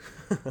 basically.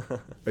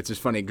 It's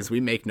just funny because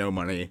we make no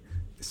money,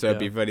 so it'd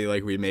be funny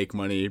like we make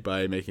money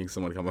by making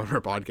someone come on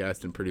our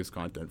podcast and produce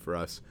content for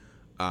us.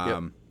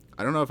 I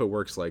don't know if it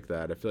works like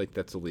that. I feel like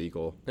that's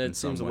illegal. It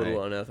seems a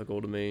little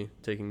unethical to me.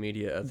 Taking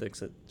media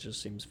ethics, it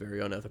just seems very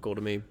unethical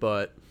to me.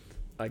 But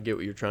I get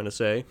what you're trying to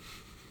say.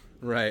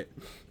 Right.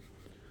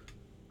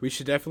 We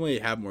should definitely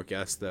have more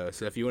guests, though.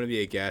 So if you want to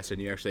be a guest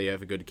and you actually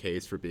have a good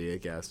case for being a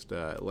guest,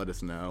 let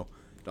us know.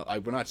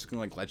 We're not just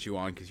gonna like let you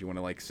on because you want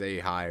to like say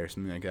hi or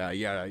something like that.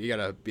 You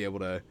gotta be able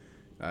to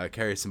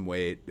carry some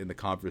weight in the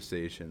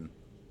conversation.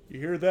 You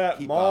hear that,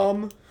 Keep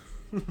Mom?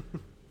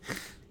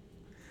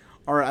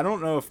 All right, I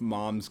don't know if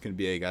moms can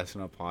be a guest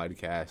on a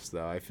podcast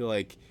though. I feel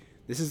like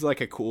this is like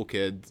a cool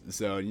kid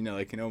zone.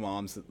 Like no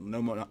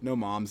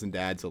moms and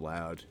dads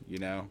allowed.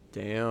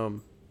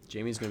 Damn,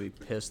 Jamie's gonna be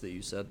pissed that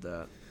you said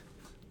that.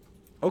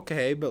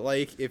 Okay, but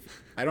like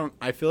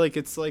I feel like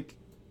it's like,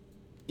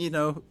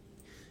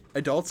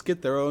 adults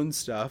get their own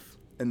stuff,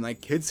 and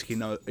like kids can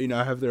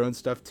have their own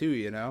stuff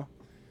too.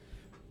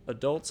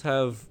 Adults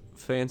have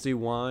fancy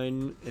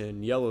wine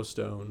and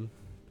Yellowstone,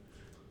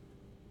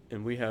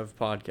 and we have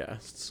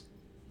podcasts.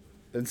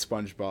 And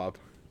SpongeBob.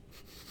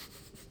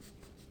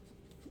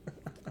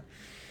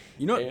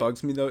 You know what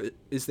bugs me though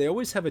is they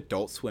always have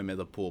Adult Swim at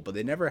the pool, but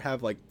they never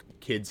have like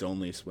kids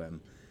only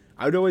swim.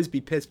 I would always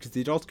be pissed because the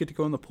adults get to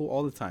go in the pool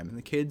all the time, and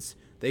the kids,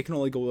 they can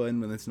only go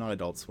in when it's not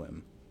Adult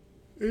Swim.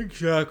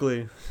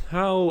 Exactly.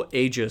 How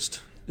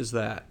ageist is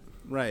that?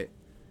 Right.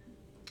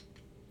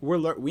 We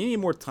need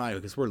more time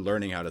because we're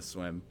learning how to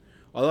swim.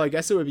 Although I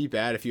guess it would be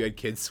bad if you had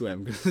kids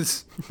swim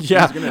because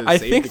I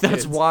think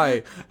that's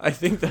why. I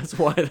think that's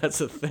why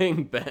that's a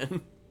thing, Ben.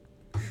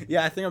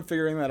 Yeah, I think I'm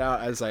figuring that out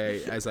as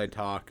I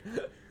talk,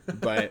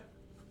 but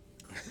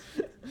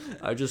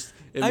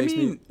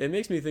it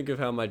makes me think of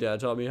how my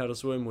dad taught me how to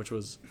swim, which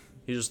was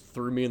he just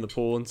threw me in the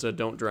pool and said,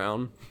 "Don't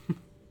drown."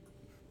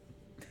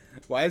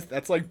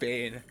 That's like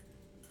Bane?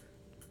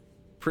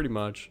 Pretty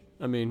much.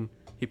 I mean,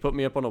 he put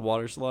me up on a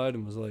water slide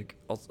and was like,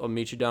 I'll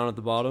meet you down at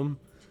the bottom,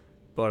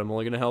 but I'm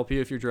only going to help you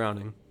if you're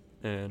drowning.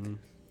 And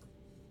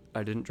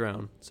I didn't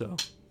drown, so.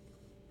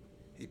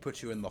 He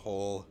put you in the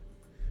hole.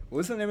 What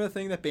was the name of the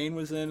thing that Bane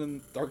was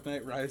in Dark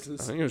Knight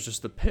Rises? I think it was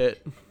just the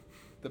pit.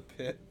 The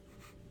pit.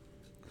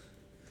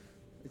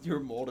 You were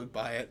molded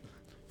by it.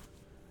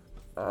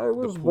 I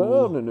was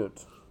pool. born in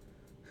it,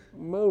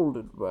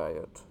 molded by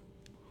it.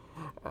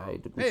 I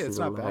didn't Hey, see it's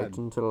the not light bad.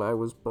 until I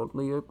was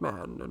only a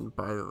man, and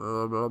by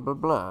blah blah blah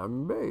blah,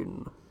 I'm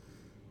Bane.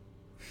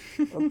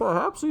 And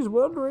perhaps he's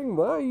wondering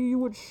why you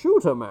would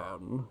shoot a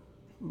man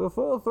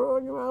before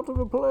throwing him out of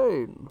a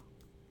plane.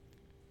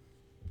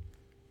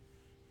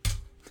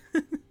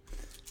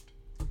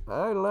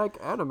 I like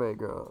anime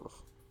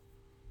girls.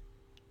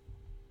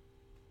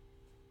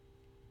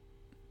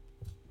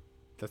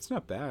 That's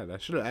not bad. I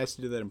should have asked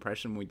you to do that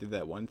impression when we did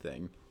that one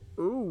thing.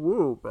 Ooh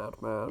woo,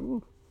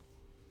 Batman.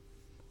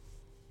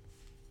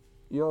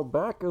 Your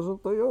back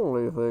isn't the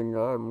only thing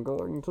I'm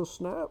going to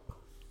snap.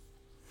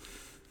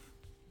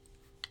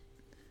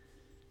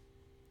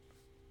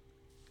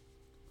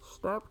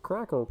 Snap,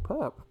 crackle,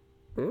 pop,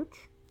 bitch.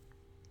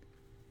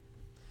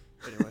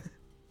 Anyway,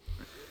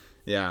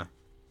 Yeah,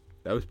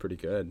 that was pretty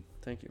good.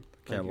 thank you.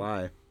 Can't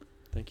lie.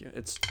 Thank you.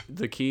 It's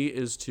the key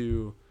is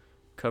to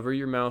cover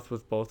your mouth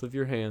with both of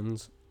your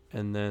hands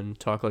and then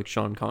talk like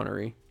Sean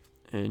Connery,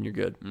 and you're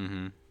good.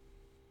 Mm-hmm.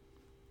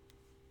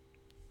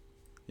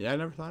 Yeah, I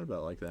never thought about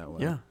it like that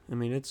way. Yeah, I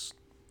mean it's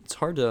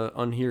hard to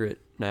unhear it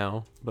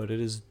now, but it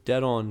is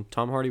dead on.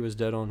 Tom Hardy was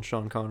dead on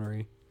Sean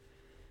Connery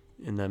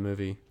in that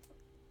movie,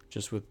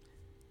 just with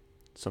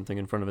something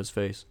in front of his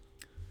face.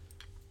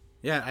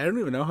 Yeah, I don't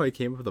even know how he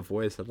came up with the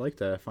voice. I'd like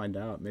to find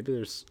out. Maybe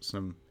there's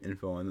some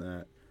info on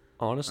that.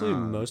 Honestly,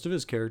 most of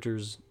his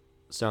characters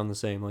sound the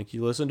same. Like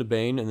you listen to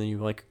Bane, and then you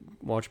like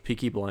watch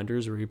Peaky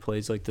Blinders, where he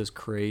plays like this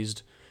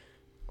crazed,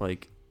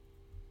 like.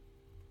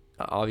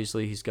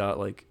 Obviously, he's got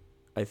like,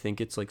 I think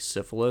it's like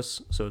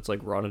syphilis, so it's like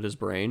rotted his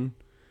brain.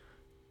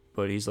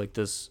 But he's like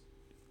this,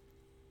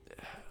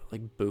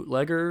 like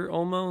bootlegger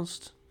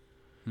almost,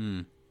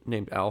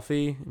 named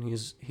Alfie, and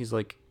he's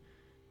like,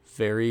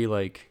 very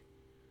like.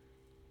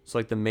 It's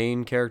like the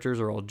main characters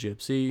are all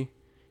gypsy,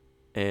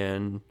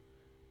 and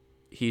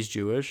he's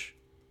Jewish,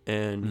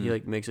 and he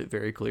like makes it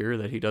very clear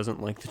that he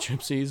doesn't like the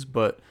gypsies.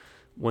 But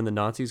when the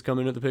Nazis come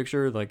into the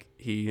picture, like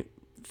he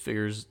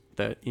figures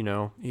that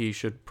he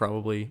should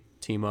probably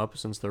team up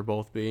since they're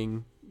both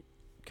being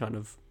kind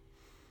of.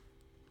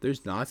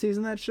 There's Nazis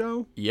in that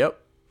show? Yep.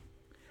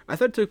 I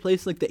thought it took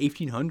place like the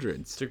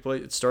 1800s.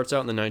 It starts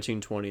out in the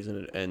 1920s and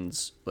it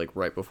ends like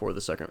right before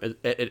the second.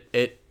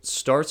 It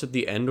starts at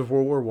the end of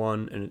World War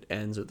One and it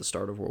ends at the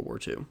start of World War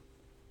Two.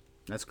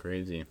 That's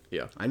crazy.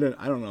 Yeah, I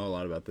don't know a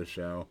lot about this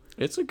show.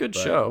 it's a good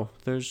show.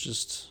 There's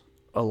just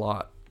a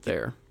lot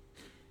there.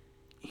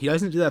 He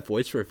doesn't do that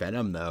voice for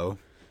Venom though.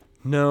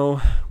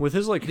 No, with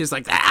his like He's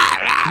like,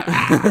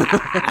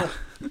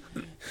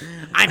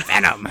 I'm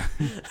Venom.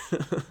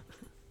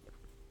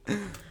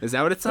 Is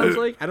that what it sounds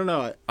like? I don't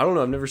know. I don't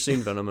know. I've never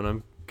seen Venom, and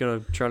I'm gonna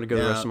try to go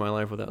the Yeah. rest of my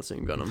life without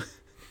seeing Venom.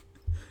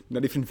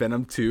 Not even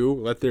Venom 2.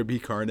 Let there be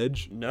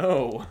carnage.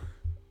 No.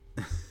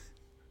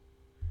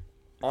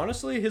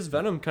 Honestly, his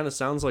Venom kind of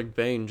sounds like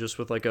Bane, just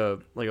with like a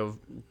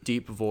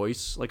deep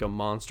voice, like a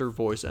monster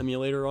voice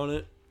emulator on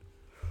it.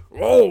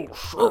 Oh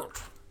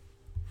shit!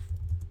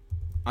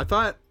 I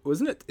thought,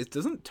 wasn't it? It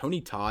doesn't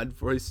Tony Todd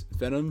voice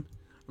Venom?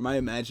 Or am I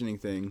imagining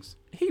things?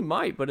 He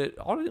might, but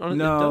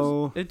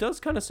No. it does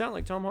kind of sound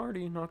like Tom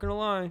Hardy. Not gonna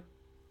lie.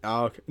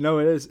 Oh okay. No,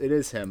 it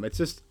is him. It's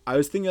just I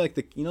was thinking like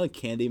like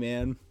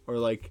Candyman or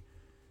like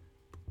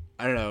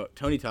I don't know.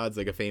 Tony Todd's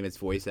like a famous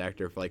voice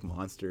actor for like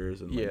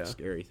monsters and like Yeah.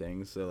 scary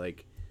things. So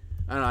like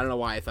I don't know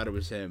why I thought it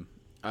was him.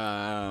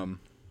 But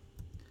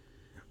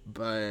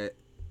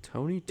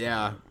Tony.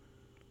 yeah,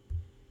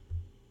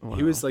 Wow.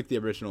 he was like the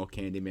original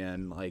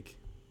Candyman. Like,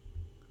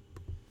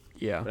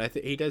 Yeah. but I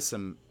think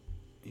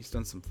he's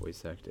done some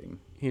voice acting.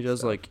 He does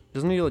stuff. like.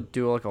 Doesn't he like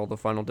do like all the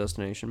Final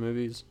Destination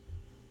movies?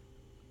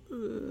 I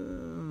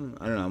don't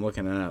know. I'm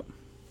looking it up.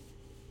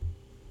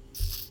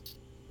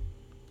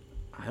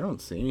 I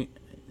don't see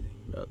anything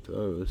about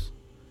those.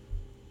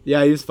 Yeah,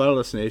 I used Final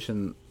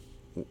Destination.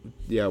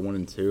 Yeah, 1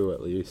 and 2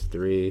 at least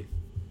 3.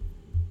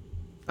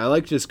 I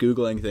like just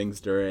Googling things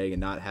during and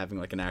not having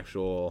like an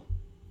actual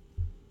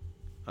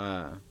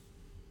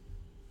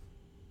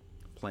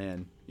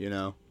plan, you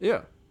know?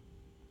 Yeah.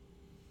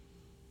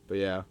 But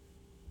yeah.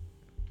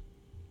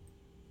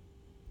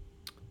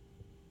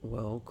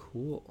 Well,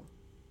 cool.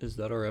 Is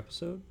that our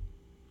episode?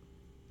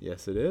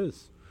 Yes, it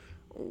is.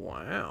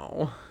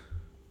 Wow.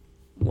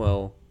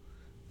 Well,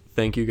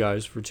 thank you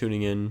guys for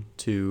tuning in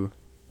to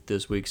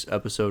this week's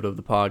episode of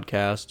the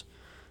podcast.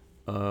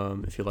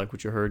 If you like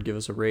what you heard, give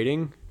us a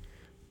rating.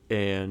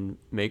 And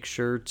make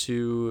sure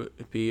to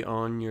be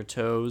on your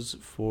toes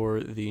for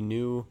the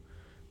new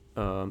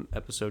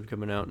episode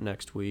coming out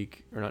next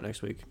week. Or not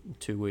next week,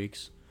 2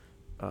 weeks.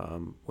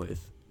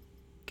 With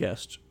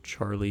guest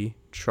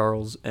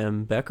Charles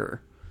M.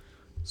 Becker.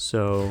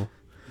 So,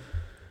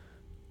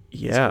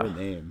 yeah. His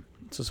whole name.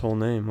 It's his whole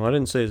name. Well, I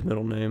didn't say his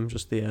middle name,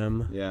 just the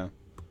M. Yeah.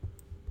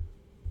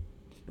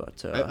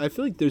 But I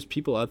feel like there's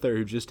people out there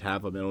who just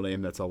have a middle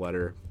name that's a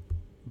letter.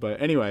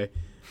 But anyway,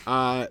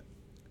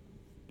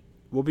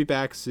 we'll be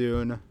back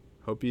soon.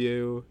 Hope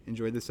you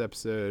enjoyed this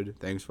episode.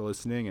 Thanks for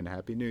listening and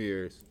Happy New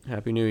Year's.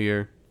 Happy New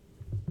Year.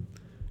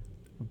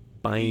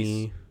 Bye.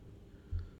 Peace.